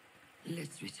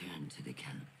 Let's return to the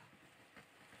camp.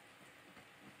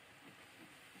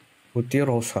 Putih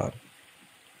Rosan.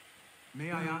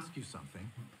 May I ask you something?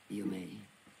 You may.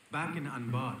 Back in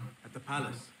Anbar, at the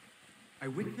palace, I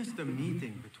witnessed a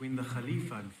meeting between the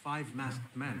Khalifa and 5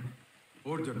 masked men,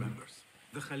 order members.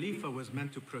 The Khalifa was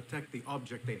meant to protect the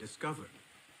object they discovered,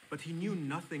 but he knew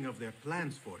nothing of their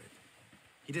plans for it.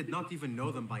 He did not even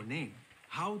know them by name.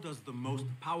 How does the most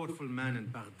powerful man in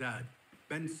Baghdad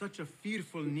bend such a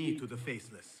fearful knee to the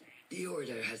faceless? The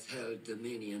Order has held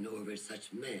dominion over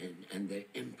such men and their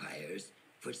empires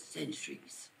for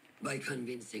centuries by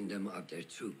convincing them of their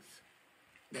truth,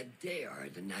 that they are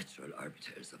the natural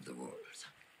arbiters of the world.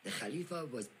 The Khalifa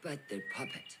was but their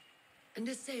puppet, and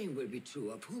the same will be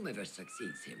true of whomever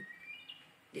succeeds him.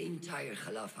 The entire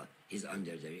Khalifa is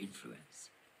under their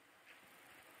influence.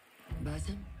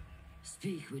 Basim,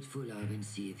 speak with Fulab and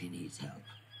see if he needs help.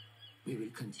 We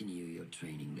will continue your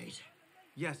training later.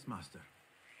 Yes, Master.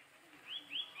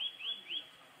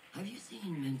 Have you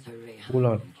seen Mentor Rehan?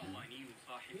 Fulab.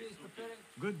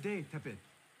 Good day, Tepid.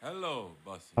 Hello,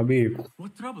 Basim. Habib.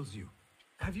 What troubles you?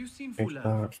 Have you seen Kita Fulab?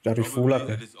 harus cari Fulab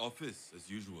ya. At his office,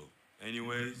 as usual.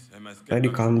 Anyways, I must Saya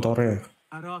di kantornya.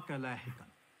 Araka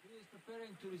lahikan.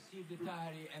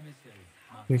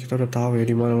 Ini kita udah tahu ya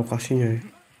di mana lokasinya ya.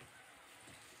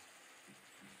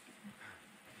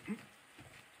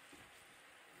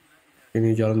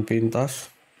 Ini jalan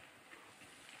pintas.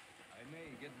 I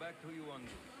may get back to you on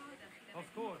this. Of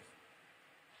course.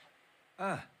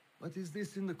 Ah, what is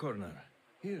this in the corner?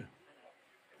 Here.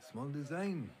 A small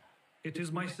design. It is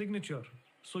my signature.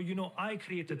 So you know I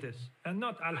created this, and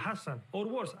not Al-Hassan, or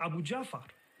worse, Abu Jafar.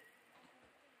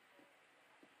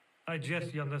 I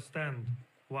guess you understand,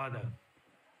 Wada.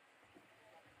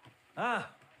 Ah,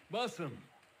 Bassam.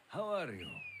 How are you?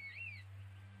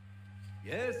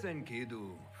 Yes,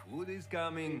 Enkidu. Food is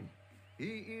coming.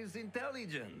 He is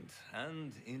intelligent,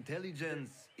 and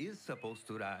intelligence is supposed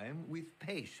to rhyme with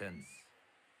patience.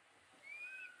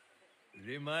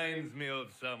 Reminds me of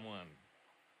someone.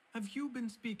 Have you been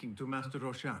speaking to Master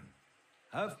Roshan?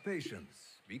 Have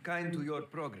patience. Be kind to your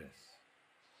progress.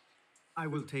 I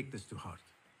will take this to heart.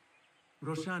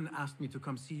 Roshan asked me to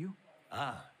come see you.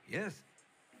 Ah, yes.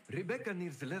 Rebecca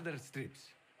needs leather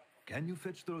strips. Can you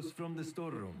fetch those from the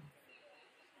storeroom?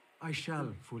 I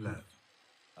shall, Fulat.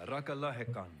 Arakallah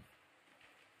Khan.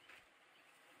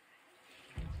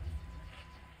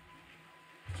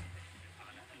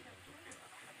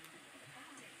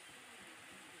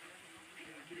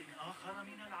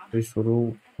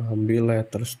 Disuruh ambil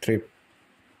letter strip.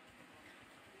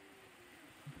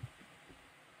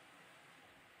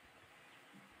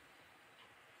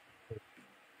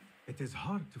 It is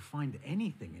hard to find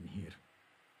anything in here.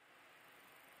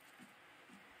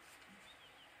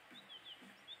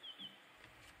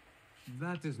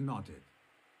 That is not it.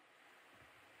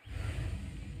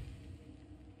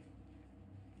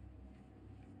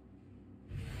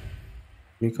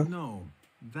 Mika? No,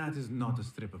 that is not a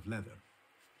strip of leather.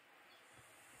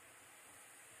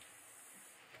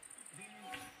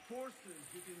 Forces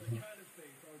within the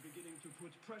Caliphate are beginning to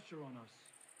put pressure on us.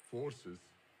 Forces?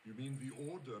 You mean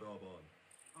the Order, Aban?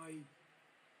 I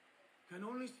can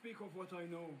only speak of what I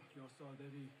know, Ya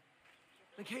Saderi.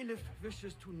 The Caliph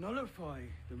wishes to nullify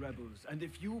the rebels, and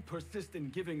if you persist in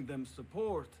giving them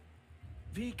support,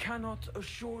 we cannot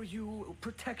assure you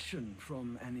protection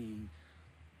from any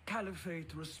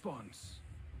Caliphate response.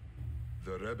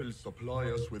 The rebels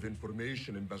supply us with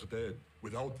information in Baghdad.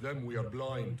 Without them, we are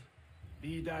blind.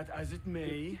 Be that as it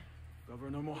may,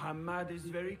 Governor Muhammad is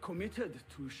very committed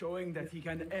to showing that he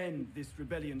can end this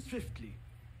rebellion swiftly.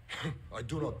 I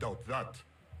do not doubt that.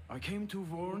 I came to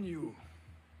warn you.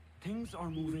 Things are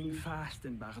moving fast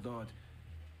in Baghdad.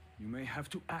 You may have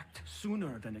to act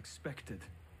sooner than expected.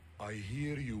 I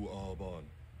hear you, Aban.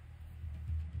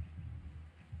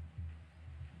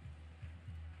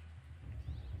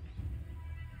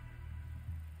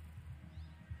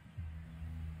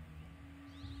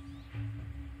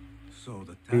 So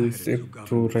the Visit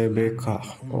to Rebecca.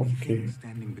 Okay.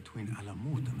 Standing between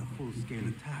Alamut and a full-scale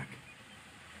attack.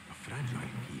 A fragile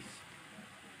piece.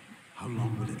 How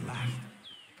long will it last?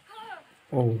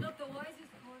 Oh.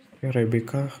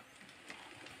 Rebecca.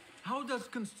 How does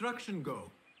construction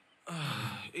go?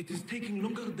 It is taking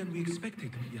longer than we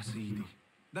expected, Ya Sayyidi.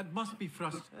 That must be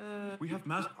frustrating. We have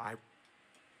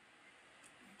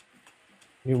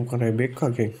Ini bukan Rebecca,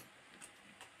 geng.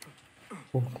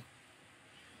 Oh.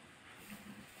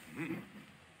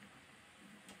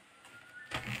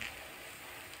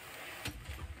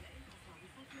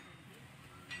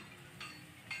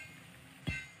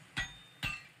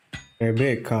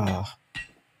 Rebecca.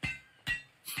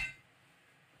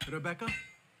 Rebecca?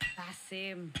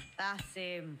 Basim,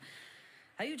 Basim.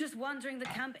 Are you just wandering the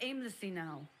camp aimlessly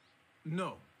now?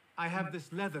 No. I have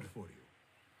this leather for you.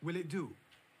 Will it do?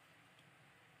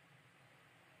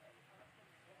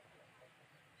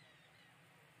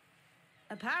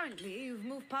 Apparently, you've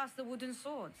moved past the wooden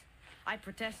swords. I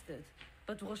protested,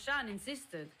 but Roshan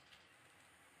insisted.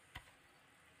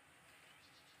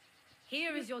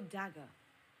 Here is your dagger.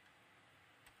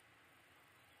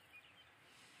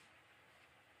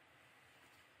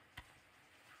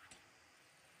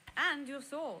 And your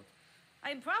sword.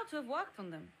 I am proud to have worked on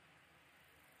them.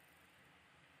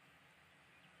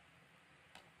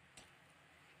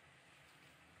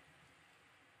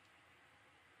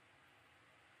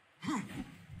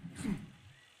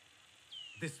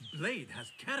 This blade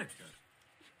has character.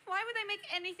 Why would I make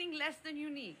anything less than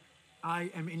unique? I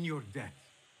am in your debt.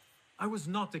 I was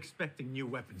not expecting new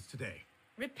weapons today.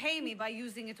 Repay me by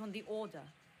using it on the Order.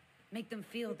 Make them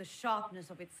feel the sharpness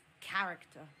of its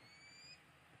character.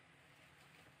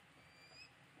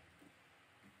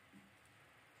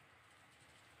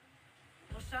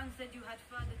 Roshan said you had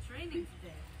further training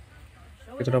today.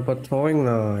 Kita dapat throwing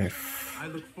knife.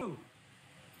 I look forward.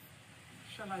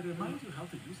 Shall I remind you how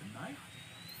to use a knife?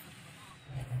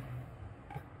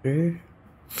 Okay.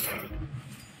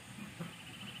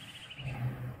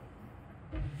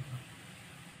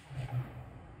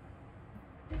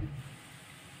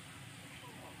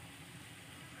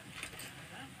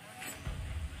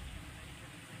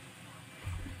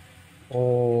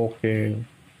 Oke.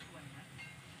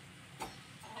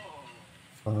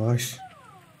 Nice.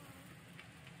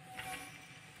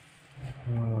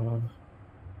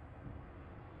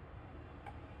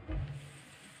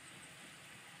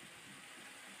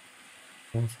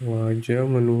 Langsung aja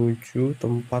menuju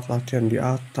tempat latihan di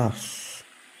atas.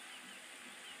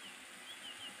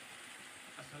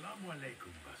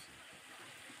 Assalamualaikum, Basim.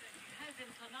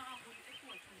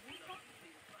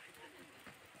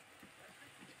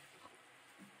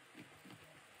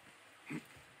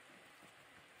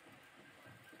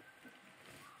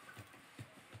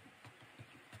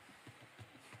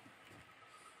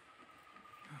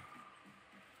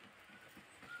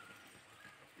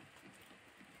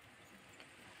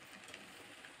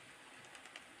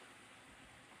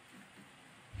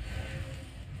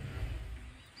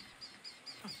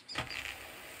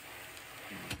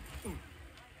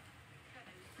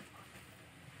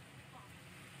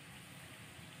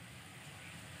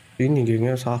 Ini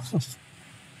gengnya salah.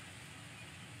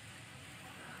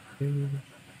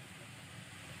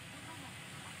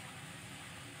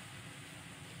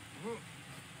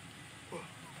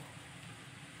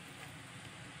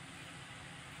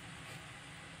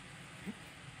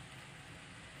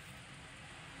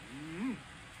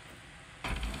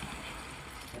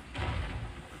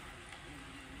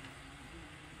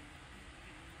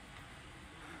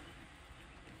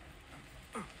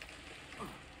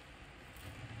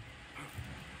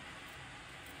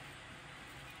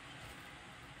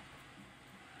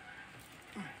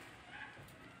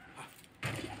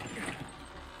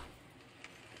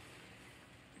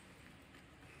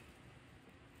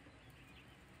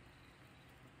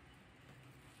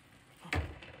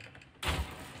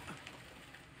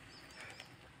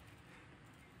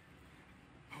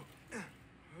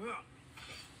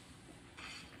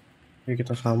 Ini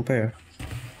kita sampai ya.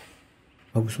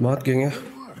 Bagus banget gengnya.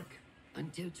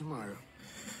 Until tomorrow.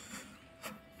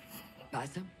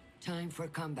 Basim, time for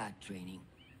combat training.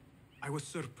 I was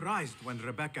surprised when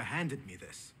Rebecca handed me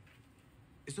this.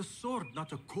 Is a sword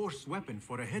not a coarse weapon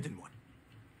for a hidden one?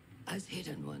 As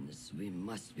hidden ones, we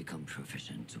must become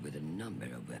proficient with a number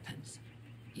of weapons.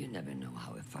 You never know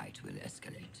how a fight will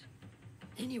escalate.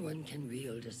 Anyone can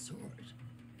wield a sword,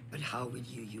 but how will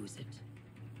you use it?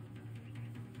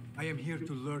 I am here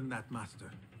to learn that,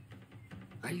 Master.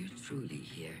 Are you truly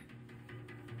here?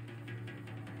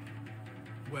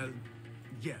 Well,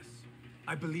 yes.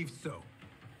 I believe so.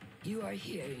 You are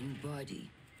here in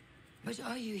body, but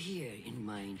are you here in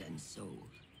mind and soul?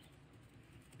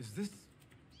 Is this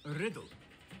a riddle?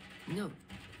 No.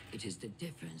 It is the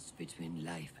difference between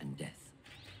life and death.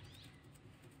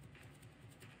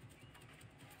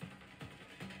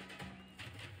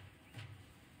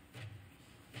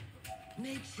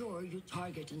 Make sure you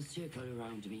target and circle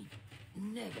around me.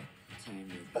 Never turn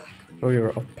your back on your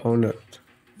opponent.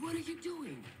 What are you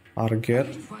doing?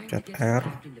 Target, get R.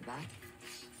 In the back?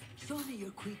 Show me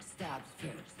your quick stabs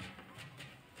first.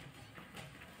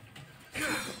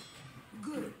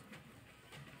 Good.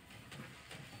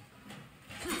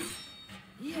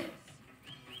 Yes.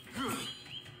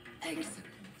 Excellent.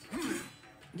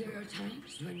 There are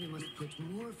times when we must put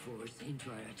more force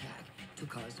into our attack to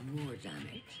cause more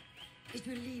damage. It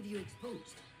will leave you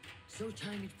exposed, so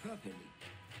time it properly.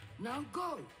 Now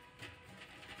go!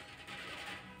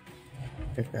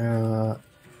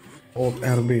 Hold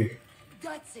RB.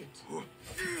 That's it!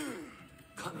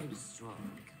 Come in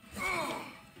strong.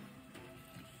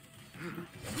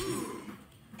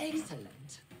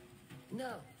 Excellent.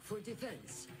 Now, for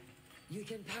defense, you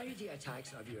can parry the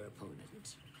attacks of your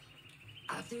opponent.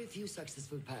 After a few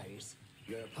successful parries,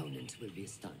 your opponent will be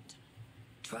stunned.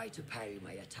 Try to parry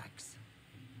my attacks.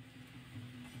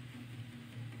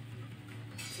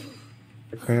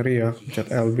 Parry ya, pencet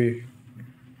LB.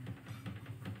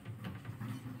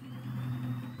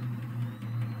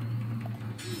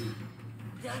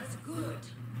 That's good.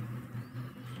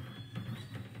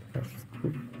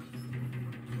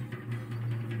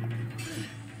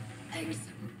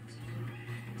 Excellent.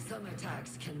 Some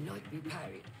attacks cannot be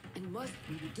parried and must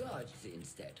be dodged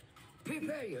instead.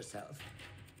 Prepare yourself.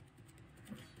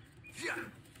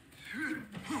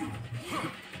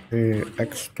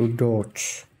 X to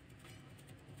dodge.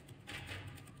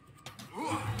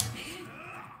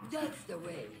 That's the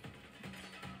way.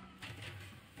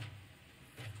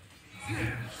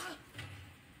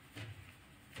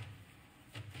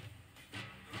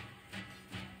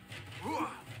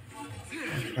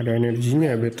 Ada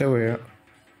energinya ya BTW ya.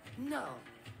 Now,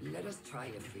 let us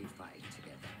try a free fight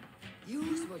together.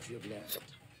 Use what you've learned.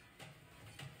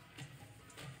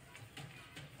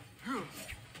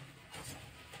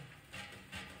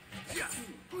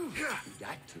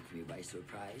 That took me by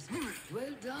surprise.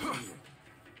 Well done.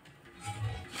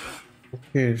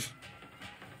 Okay.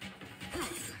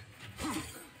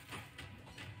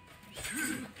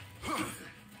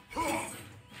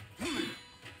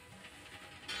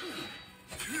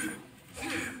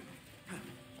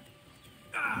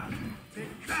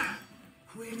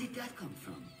 Where did that come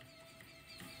from?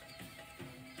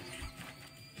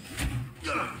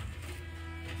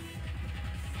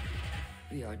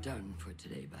 We are done for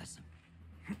today,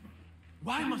 Basim.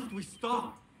 Why must we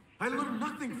stop? I learned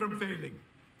nothing from failing.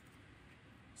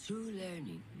 True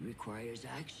learning requires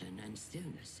action and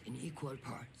stillness in equal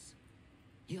parts.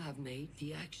 You have made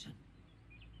the action.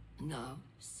 Now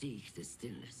seek the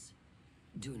stillness.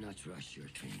 Do not rush your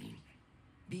training.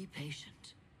 Be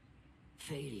patient.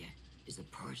 Failure is a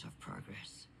part of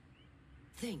progress.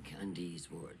 Think on these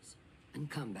words and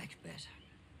come back better.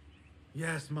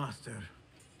 Yes, Master.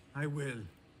 I will.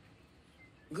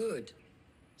 Good.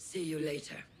 See you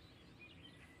later.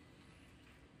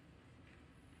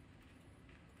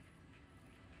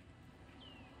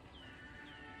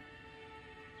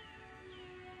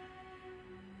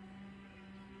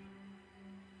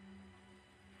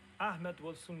 Ahmed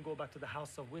will soon go back to the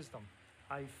House of Wisdom.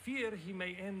 I fear he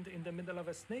may end in the middle of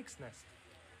a snake's nest.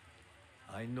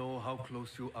 I know how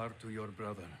close you are to your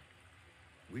brother.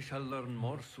 We shall learn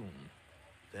more soon.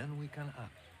 Then we can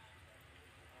act.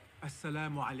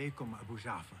 Assalamu alaikum, Abu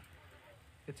Ja'far.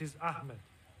 It is Ahmed.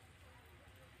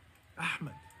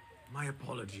 Ahmed, my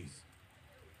apologies.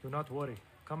 Do not worry.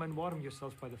 Come and warm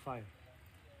yourself by the fire.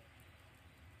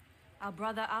 Our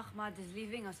brother Ahmad is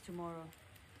leaving us tomorrow.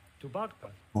 To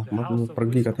Baghdad, Oh, the House of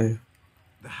pergi Wisdom. katanya.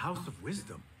 The House of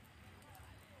Wisdom?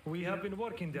 We have been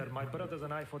working there, my brothers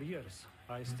and I, for years.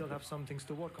 I still have some things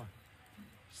to work on.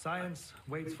 Science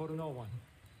waits for no one.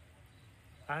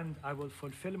 And I will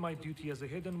fulfill my duty as a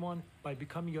hidden one by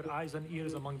becoming your eyes and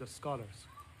ears among the scholars.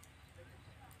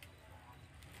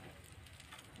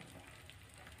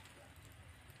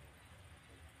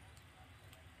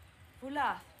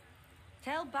 Fulath,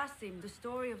 tell Basim the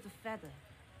story of the feather.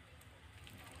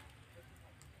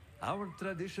 Our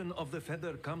tradition of the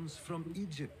feather comes from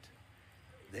Egypt.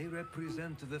 They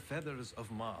represent the feathers of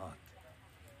Ma'at.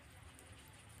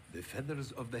 The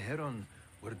feathers of the heron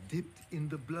were dipped in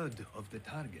the blood of the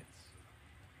targets.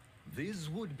 These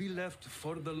would be left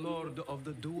for the Lord of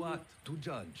the Duat to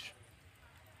judge.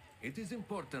 It is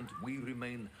important we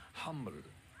remain humble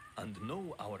and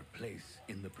know our place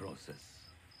in the process.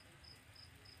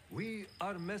 We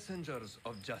are messengers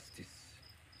of justice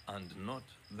and not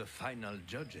the final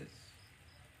judges.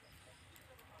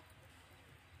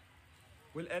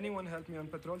 Will anyone help me on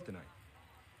patrol tonight?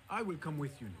 I will come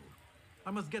with you, Noor.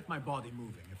 I must get my body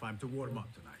moving if I'm to warm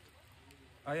up tonight.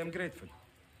 I am grateful.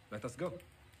 Let us go.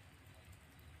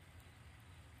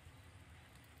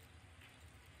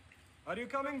 Are you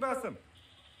coming, Basim?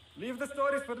 Leave the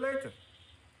stories for later.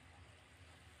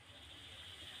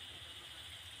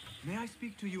 May I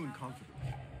speak to you in confidence?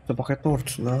 Kita pakai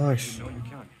torch, nice. You know you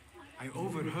can. I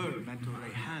overheard Mentor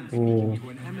Rayhan Oh. speaking to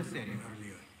an emissary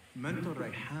earlier. Mentor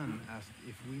Rayhan asked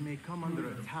if we may come under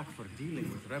attack for dealing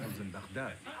with rebels in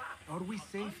Baghdad. Are we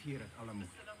safe here at Alamut?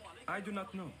 I do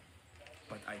not know,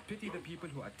 but I pity the people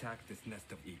who attacked this nest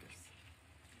of eagles.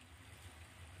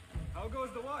 How goes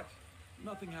the watch?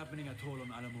 Nothing happening at all on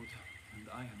Alamut, and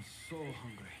I am so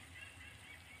hungry.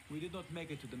 We did not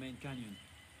make it to the main canyon.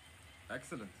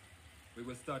 Excellent. We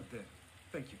will start there.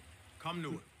 Thank you. Come,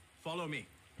 Noor. Follow me.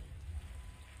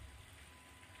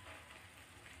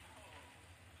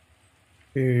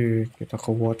 Kita ke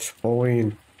watch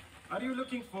point. Are you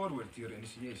looking forward to your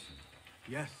initiation?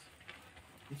 Yes.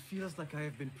 It feels like I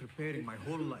have been preparing my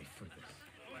whole life for this.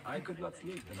 I could not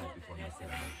sleep the night before my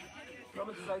ceremony. From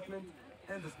excitement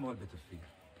and a small bit of fear,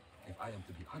 if I am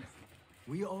to be honest.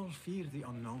 We all fear the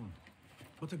unknown,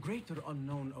 but a greater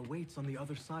unknown awaits on the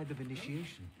other side of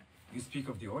initiation. You speak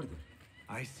of the Order.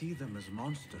 I see them as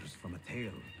monsters from a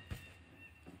tale.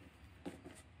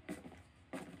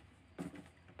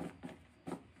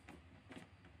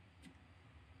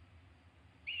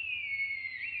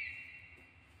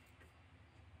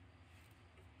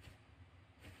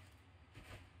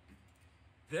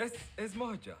 This is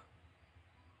Mahja.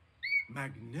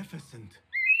 Magnificent.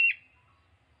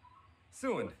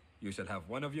 Soon, you shall have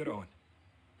one of your own.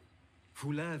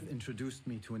 Fulath introduced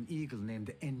me to an eagle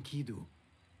named Enkidu.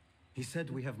 He said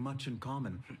we have much in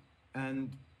common,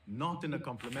 and not in a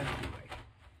complimentary way.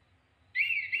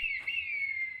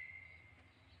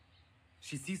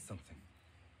 She sees something.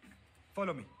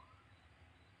 Follow me.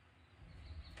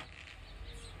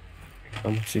 Kita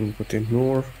masih ngikutin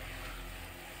Noor.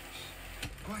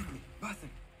 Quietly, Basim.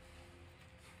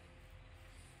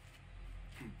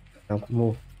 Help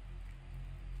move.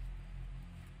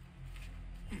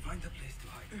 Find a place to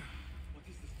hide. What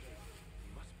is this place?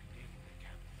 We must be near the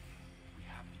camp. We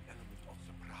have the element of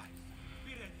surprise.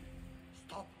 Be ready.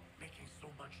 Stop making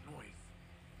so much noise.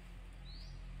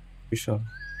 Bisa.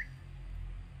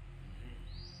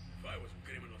 If I was a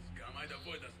criminal scum, I'd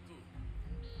avoid us too.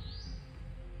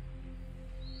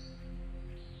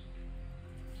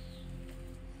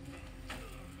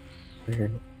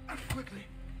 Quickly!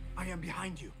 I am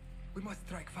behind you. We must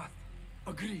strike fast.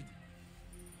 Agreed.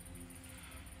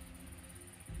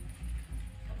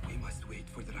 We must wait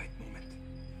for the right moment.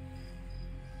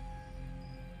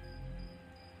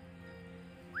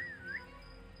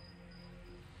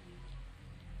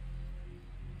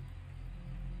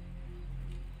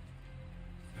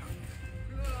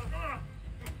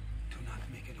 Do not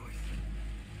make a noise.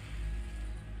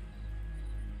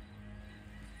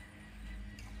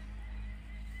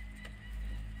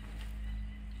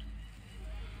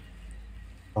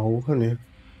 Tahu kan ya?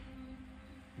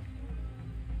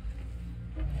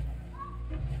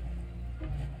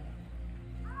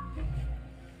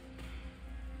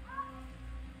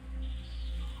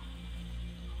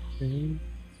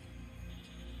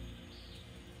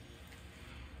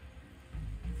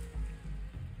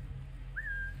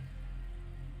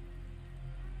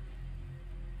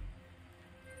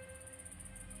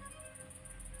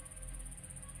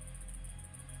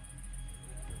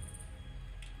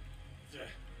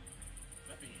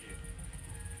 Let me hear.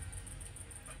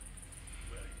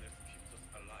 Wearing this keeps us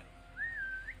alive.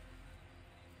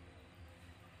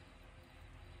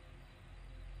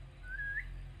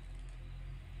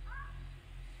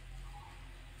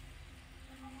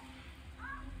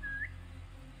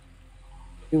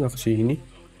 Ini nggak kesini.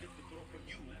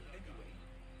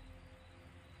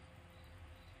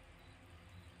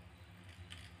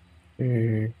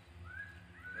 Right.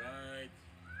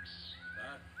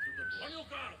 Back to the on your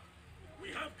guard.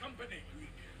 We have company.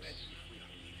 Ready if we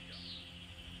are needed.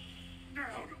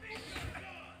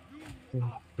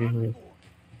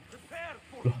 Prepare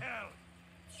for hell.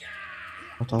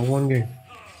 Ketahuan, geng.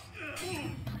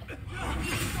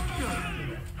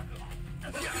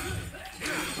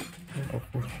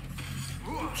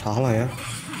 Salah ya.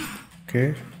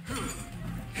 Oke.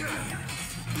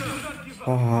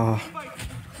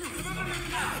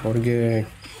 Sorry, geng.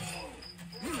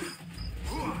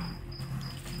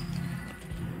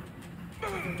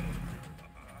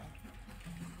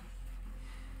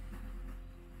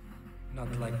 Not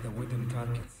like the wooden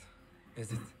targets, is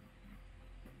it?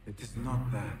 It is not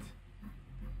that.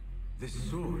 This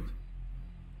sword.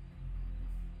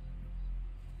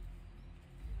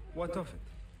 What of it?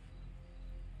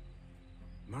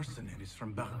 Mercenaries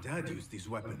from Baghdad use these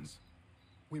weapons.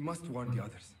 We must warn the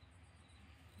others.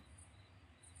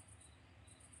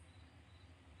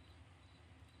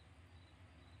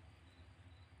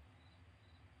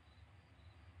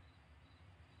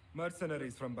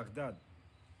 Mercenaries from Baghdad.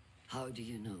 How do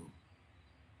you know?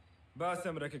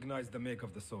 Bassem recognized the make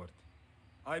of the sword.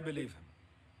 I believe him.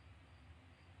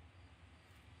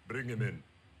 Bring him in.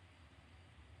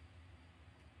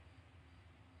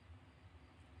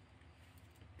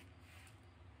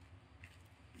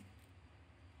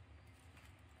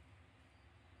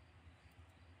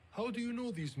 How do you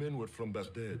know these men were from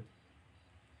Baghdad?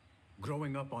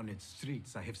 Growing up on its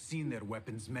streets, I have seen their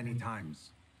weapons many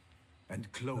times.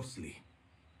 And closely.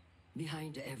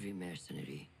 Behind every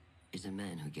mercenary is a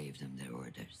man who gave them their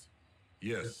orders.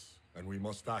 Yes, and we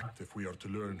must act if we are to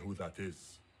learn who that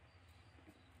is.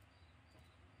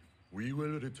 We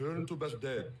will return to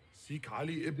Baghdad, seek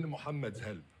Ali ibn Muhammad's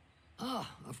help. Ah,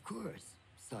 of course,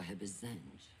 Sahib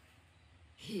Zanj.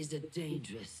 He is a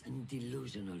dangerous and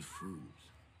delusional fool.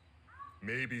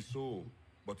 Maybe so,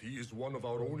 but he is one of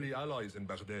our only allies in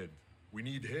Baghdad. We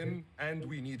need him, and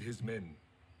we need his men.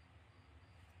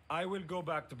 I will go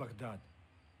back to Baghdad.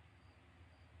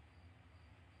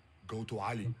 Go to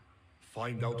Ali.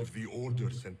 Find out if the order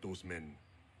sent those men.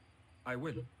 I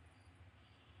will.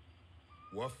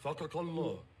 وفقك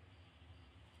الله.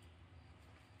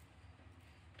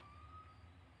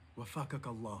 وفقك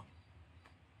الله.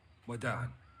 وداعا.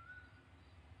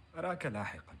 أراك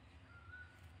لاحقا.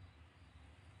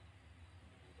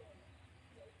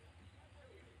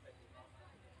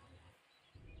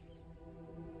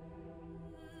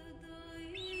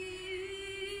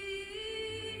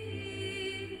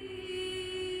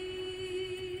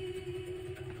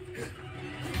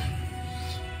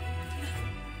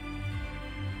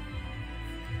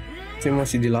 Dia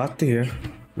masih dilatih ya,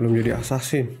 belum jadi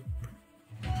assassin.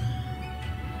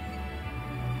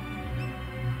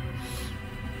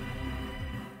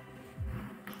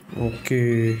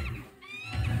 Oke.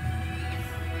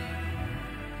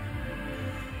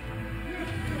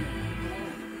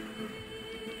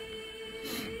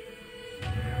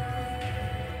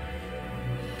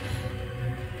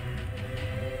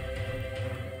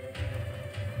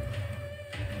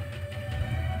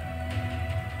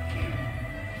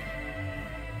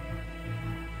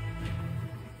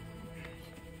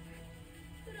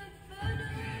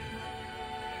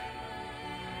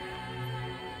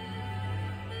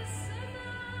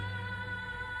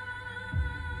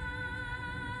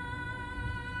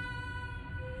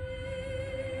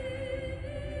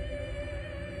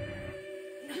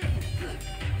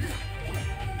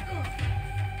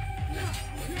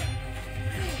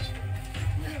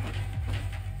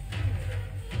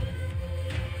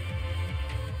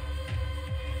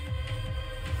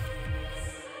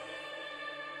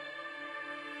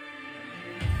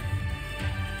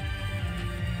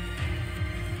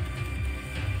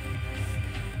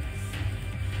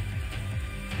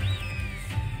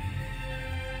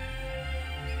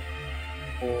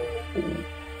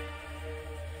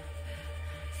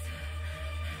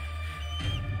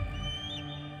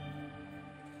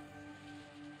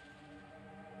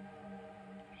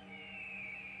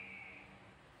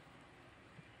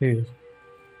 Oke.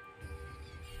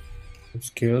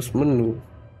 Skills menu.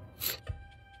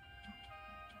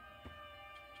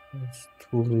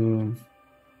 Tool.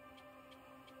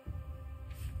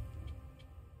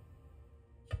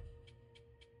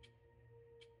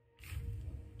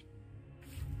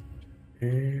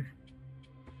 Oke.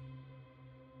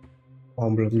 Oh,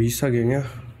 belum bisa gengnya.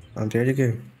 Nanti aja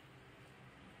geng.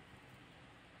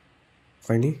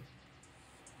 Apa ini?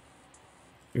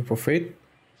 Leap of Faith.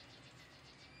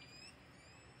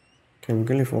 Oke,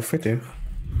 mungkin Leap of Faith ya.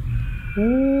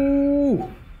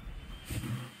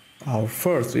 Our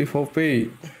first Leap of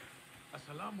Faith.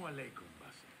 Assalamualaikum,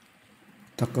 Basim.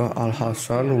 Kita ke Al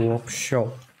Hasan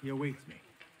Workshop. He awaits me.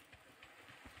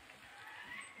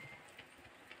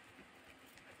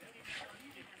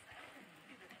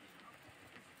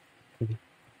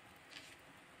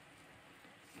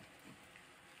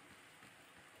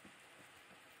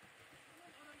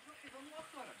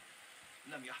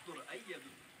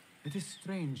 It is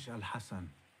strange,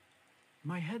 Al-Hassan.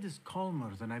 My head is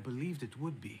calmer than I believed it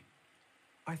would be.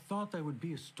 I thought I would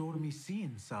be a stormy sea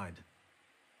inside,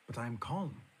 but I am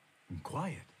calm and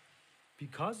quiet.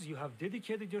 Because you have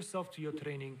dedicated yourself to your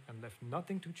training and left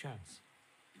nothing to chance.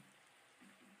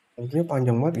 Ini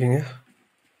panjang banget geng ya.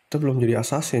 Kita belum jadi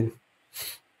assassin.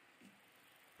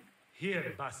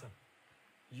 Here, Basim.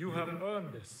 You have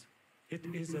earned this. It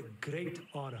is a great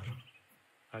honor.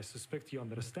 I suspect you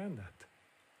understand that.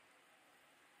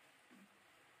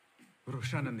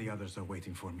 Roshan and the others are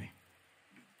waiting for me.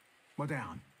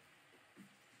 Modern.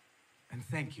 And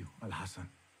thank you, Al-Hassan.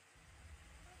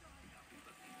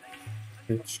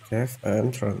 It's cave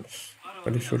entrance.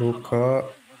 Tadi suruh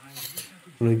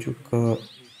menuju ke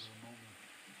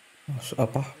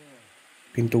apa?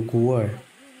 Pintu gua ya.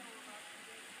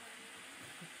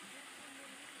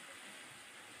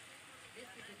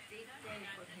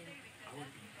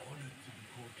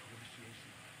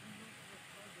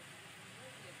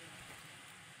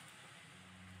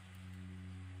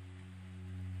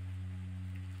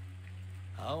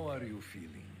 How are you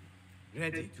feeling?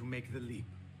 Ready to make the leap.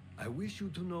 I wish you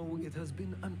to know it has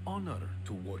been an honor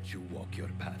to watch you walk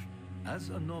your path,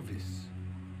 as a novice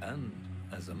and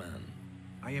as a man.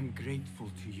 I am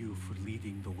grateful to you for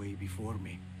leading the way before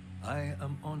me. I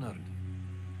am honored.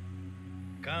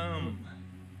 Come,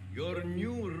 your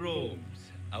new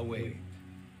robes await.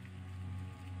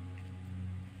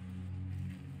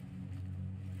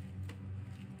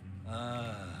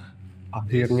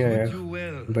 Akhirnya ya,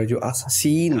 baju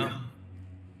assassin.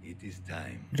 It is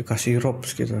time. Dikasih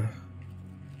robes kita.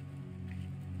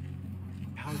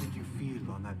 How did you feel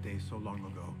on that day so long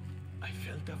ago? I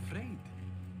felt afraid.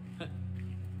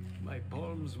 My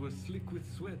palms were slick with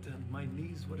sweat and my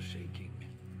knees were shaking.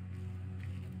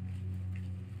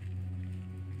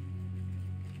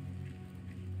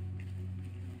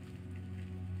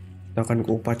 Kita akan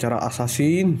ke upacara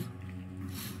assassin.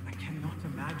 I cannot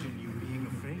imagine you being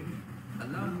afraid.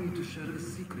 Allow me to share a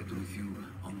secret with you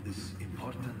on this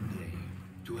important day.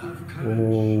 To have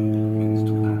courage means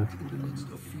to act in the midst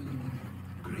of feeling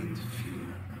great fear.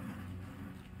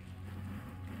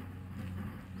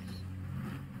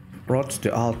 Approach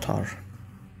the altar.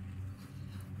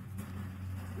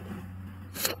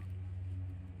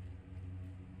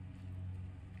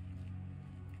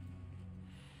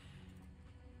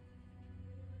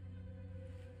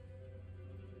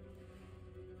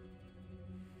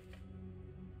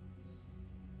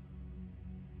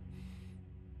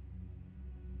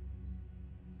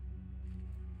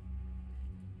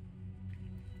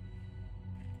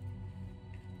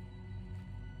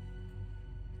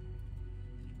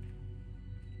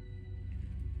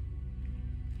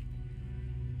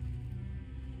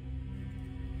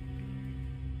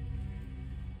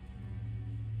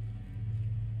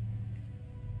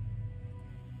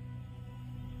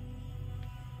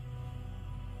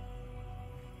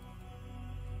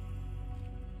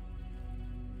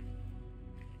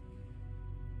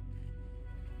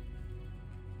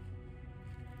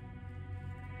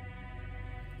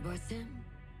 Basim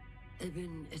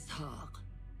ibn Ishaq,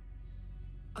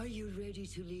 are you ready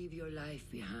to leave your life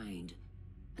behind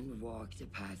and walk the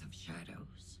path of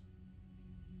shadows?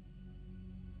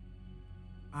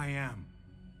 I am.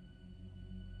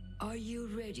 Are you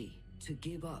ready to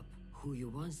give up who you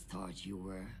once thought you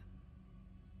were?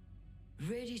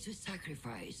 Ready to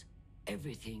sacrifice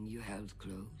everything you held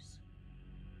close?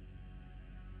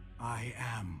 I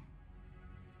am.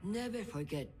 Never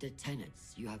forget the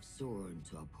tenets you have sworn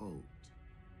to uphold.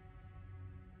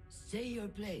 Stay your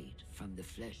blade from the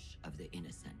flesh of the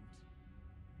innocent.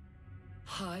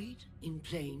 Hide in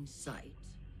plain sight.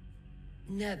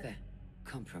 Never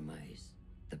compromise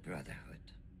the Brotherhood.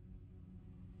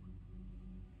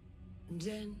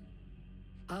 Then,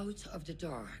 out of the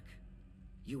dark,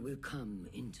 you will come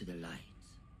into the light.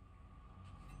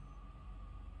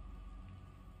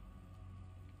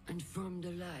 And from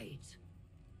the light,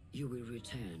 you will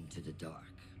return to the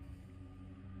dark.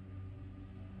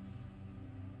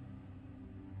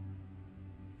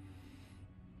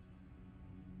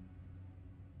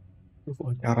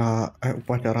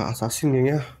 Upacara assassin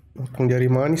ya. Potong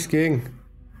jari manis, geng.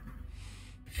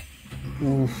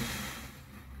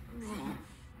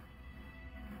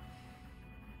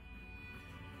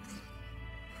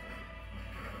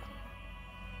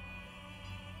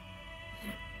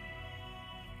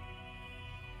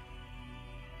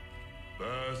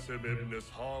 Basim ibn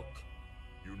Ishaq,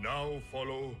 you now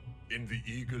follow in the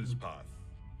Eagle's path.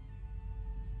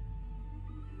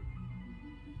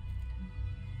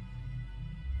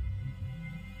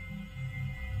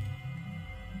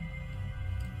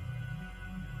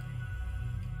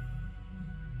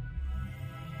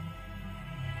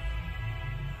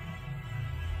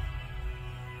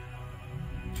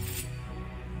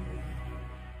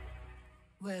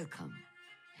 Welcome,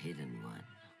 Hidden One.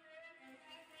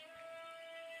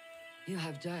 You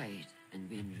have died and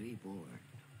been reborn.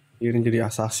 Ini jadi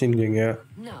assassin, geng ya.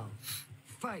 Now,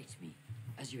 fight me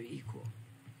as your equal.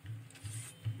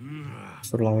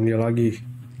 Suruh lawan dia lagi.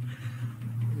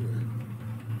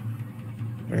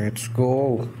 Let's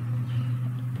go.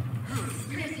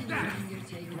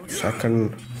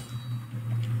 Second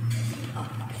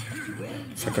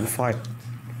fight.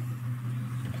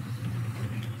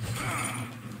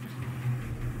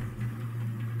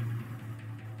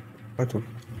 Apa tuh?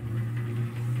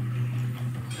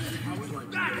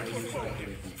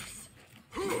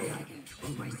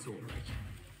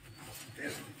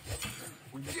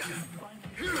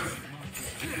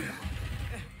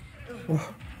 Wah,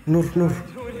 Nur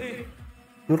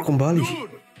kembali.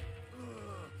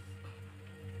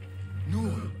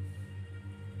 Nur,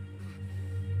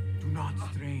 do not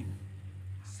strain.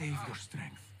 Save your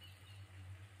strength.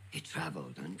 He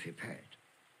traveled unprepared.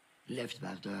 Left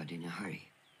Baghdad in a hurry.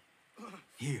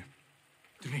 Here,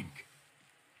 drink.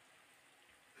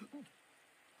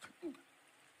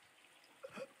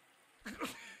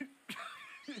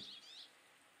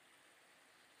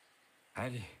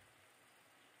 Ali.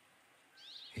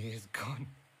 He is gone.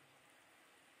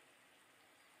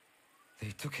 They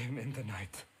took him in the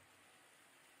night.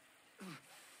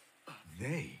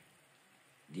 They?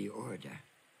 The Order.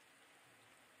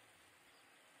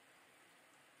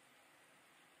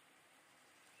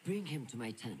 Bring him to my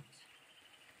tent.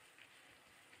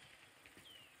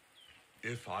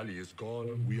 If Ali is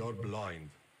gone, we are blind.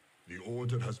 The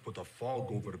Order has put a fog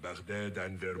over Baghdad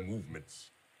and their movements.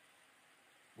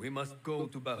 We must go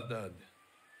to Baghdad.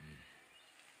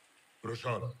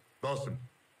 Roshan, Basim,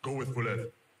 go with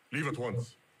Fulev. Leave at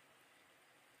once.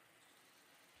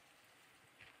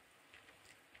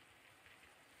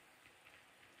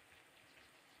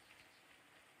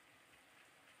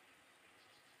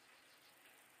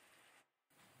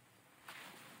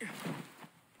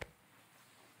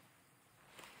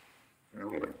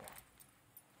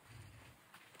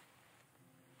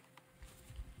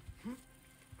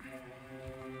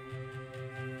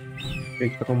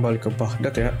 Oke, kita kembali ke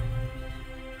Baghdad ya.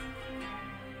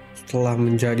 Setelah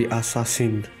menjadi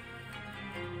assassin,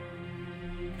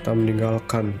 kita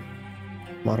meninggalkan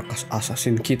markas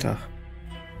assassin kita.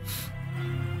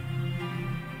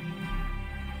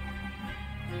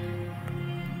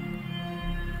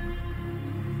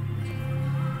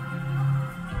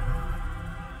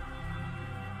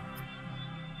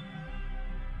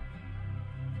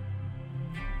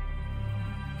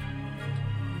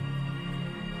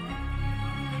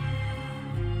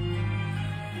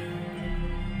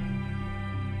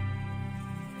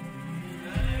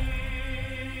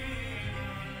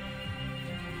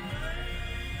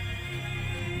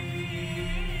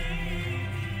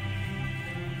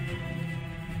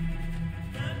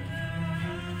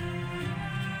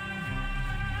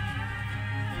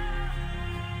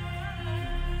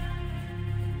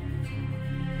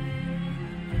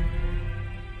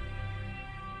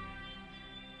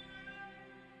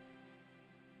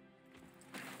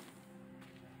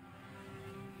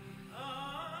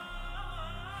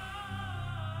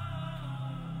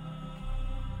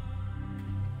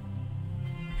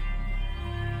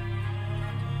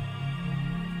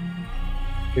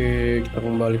 Oke, kita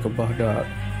kembali ke Baghdad.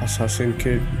 Assassin's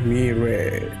Creed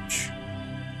Mirage.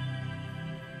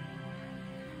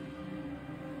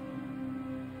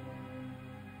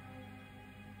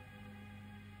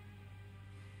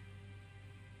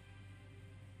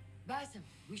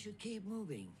 keep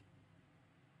moving.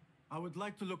 I would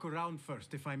like to look around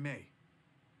first, if I may.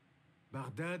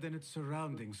 Baghdad and its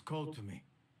surroundings call to me.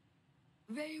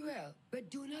 Very well, but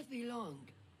do not be long.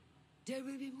 There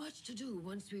will be much to do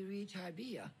once we reach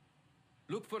Harbia.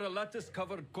 Look for a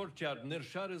lattice-covered courtyard near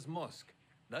Shah's mosque.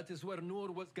 That is where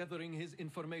Noor was gathering his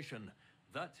information.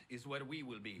 That is where we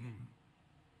will be.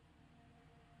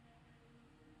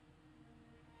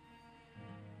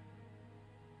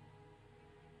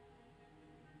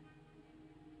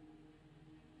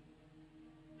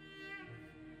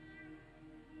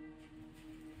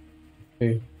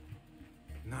 Hey.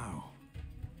 Now,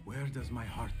 where does my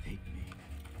heart take me?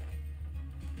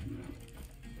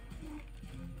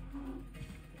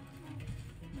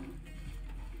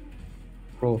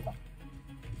 Bro.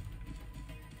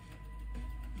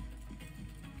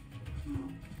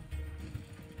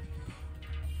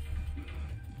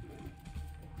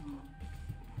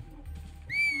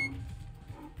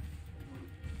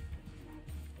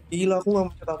 Gila, aku nggak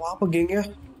mencet apa-apa, geng ya.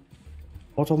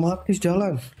 Otomatis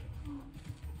jalan.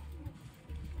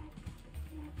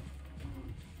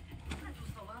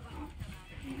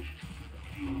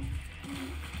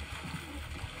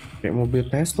 Kayak mobil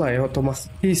Tesla ya,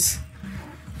 otomatis.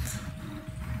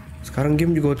 Sekarang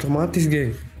game juga otomatis,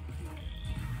 geng.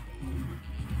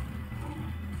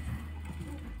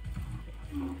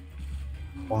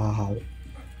 Wow.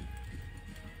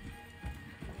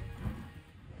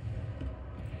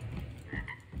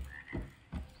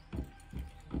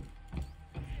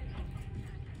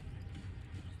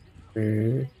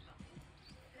 Oke.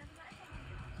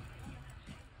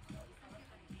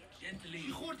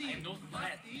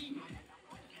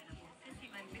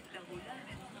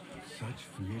 Such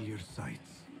familiar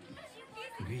sights.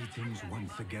 Greetings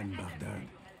once again, Baghdad.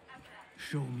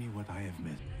 Show me what I have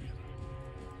missed.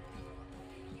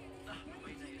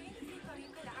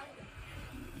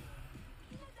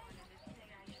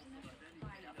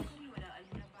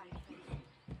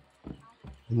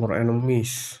 More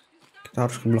enemies. Kita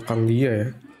harus ke belakang dia ya.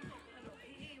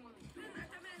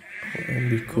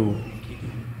 Ambiku.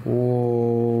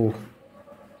 Wow.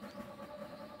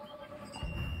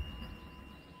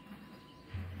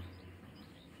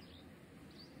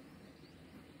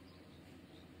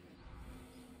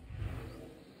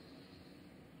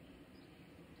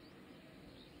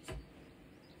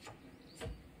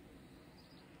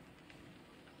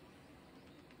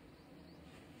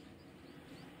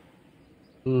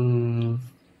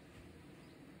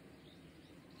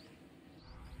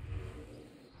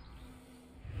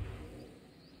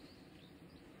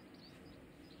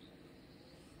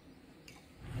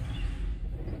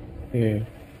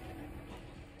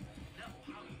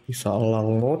 Bisa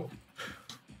elang mode.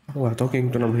 Aku nggak tahu kayak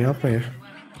itu namanya apa ya.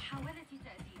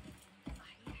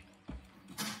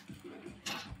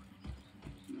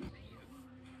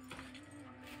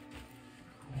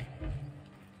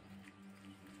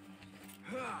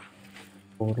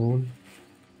 Turun.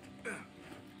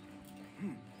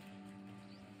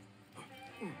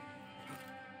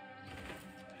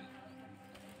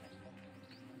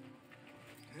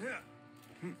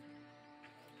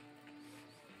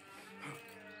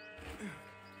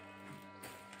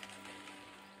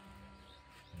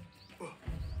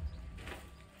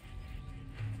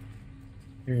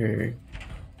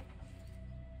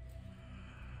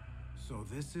 So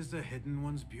this is a Hidden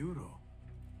One's bureau.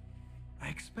 I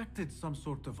expected some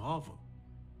sort of hovel.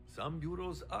 Some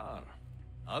bureaus are.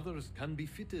 Others can be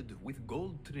fitted with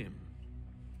gold trim.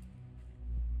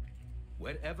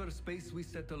 Wherever space we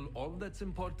settle, all that's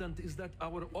important is that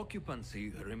our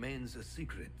occupancy remains a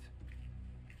secret.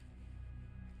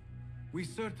 We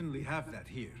certainly have that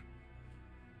here.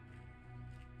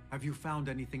 Have you found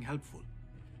anything helpful?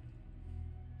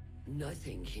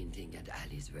 Nothing hinting at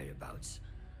Ali's whereabouts.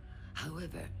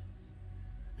 However,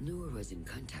 Noor was in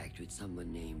contact with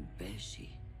someone named Beshi.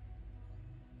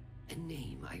 A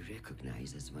name I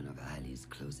recognize as one of Ali's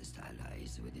closest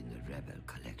allies within the rebel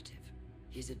collective.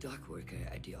 He's a dock worker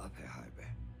at the Upper Harbor.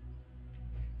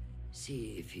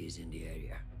 See if he's in the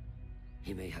area.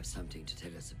 He may have something to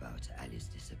tell us about Ali's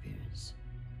disappearance.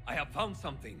 I have found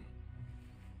something.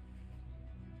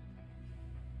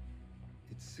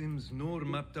 It seems Noor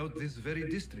mapped out this very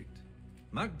district.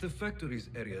 Marked the factories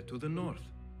area to the north.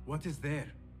 What is there?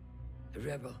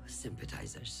 Rebel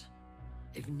sympathizers.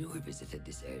 If Noor visited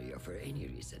this area for any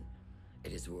reason,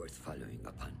 it is worth following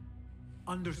upon.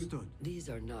 Understood. These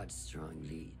are not strong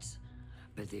leads,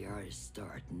 but they are a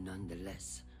start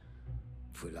nonetheless.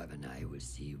 Fulav and I will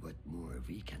see what more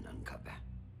we can uncover.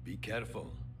 Be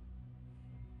careful.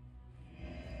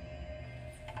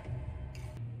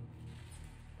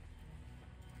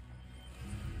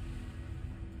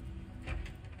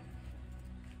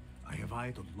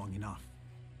 idle long enough.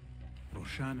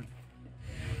 Roshan.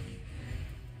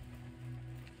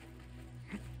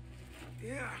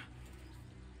 Yeah.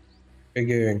 Oke,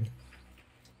 geng.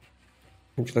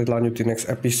 Kita lanjut di next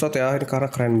episode ya. Ini karena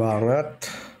keren banget.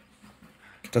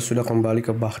 Kita sudah kembali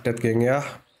ke Baghdad, geng ya.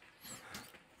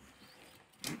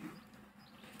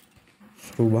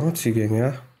 Seru banget sih, geng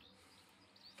ya.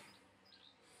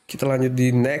 Kita lanjut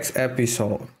di next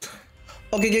episode.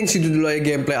 Oke geng, itu dulu aja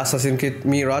gameplay Assassin's Creed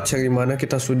Mirage yang dimana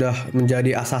kita sudah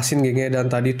menjadi assassin gengnya, dan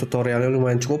tadi tutorialnya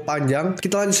lumayan cukup panjang.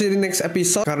 Kita lanjut di next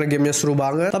episode karena gamenya seru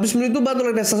banget. Tapi sebelum itu bantu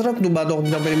like dan subscribe untuk bantu aku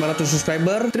sampai 500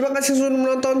 subscriber. Terima kasih sudah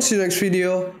menonton, see you next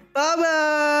video. Bye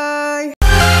bye.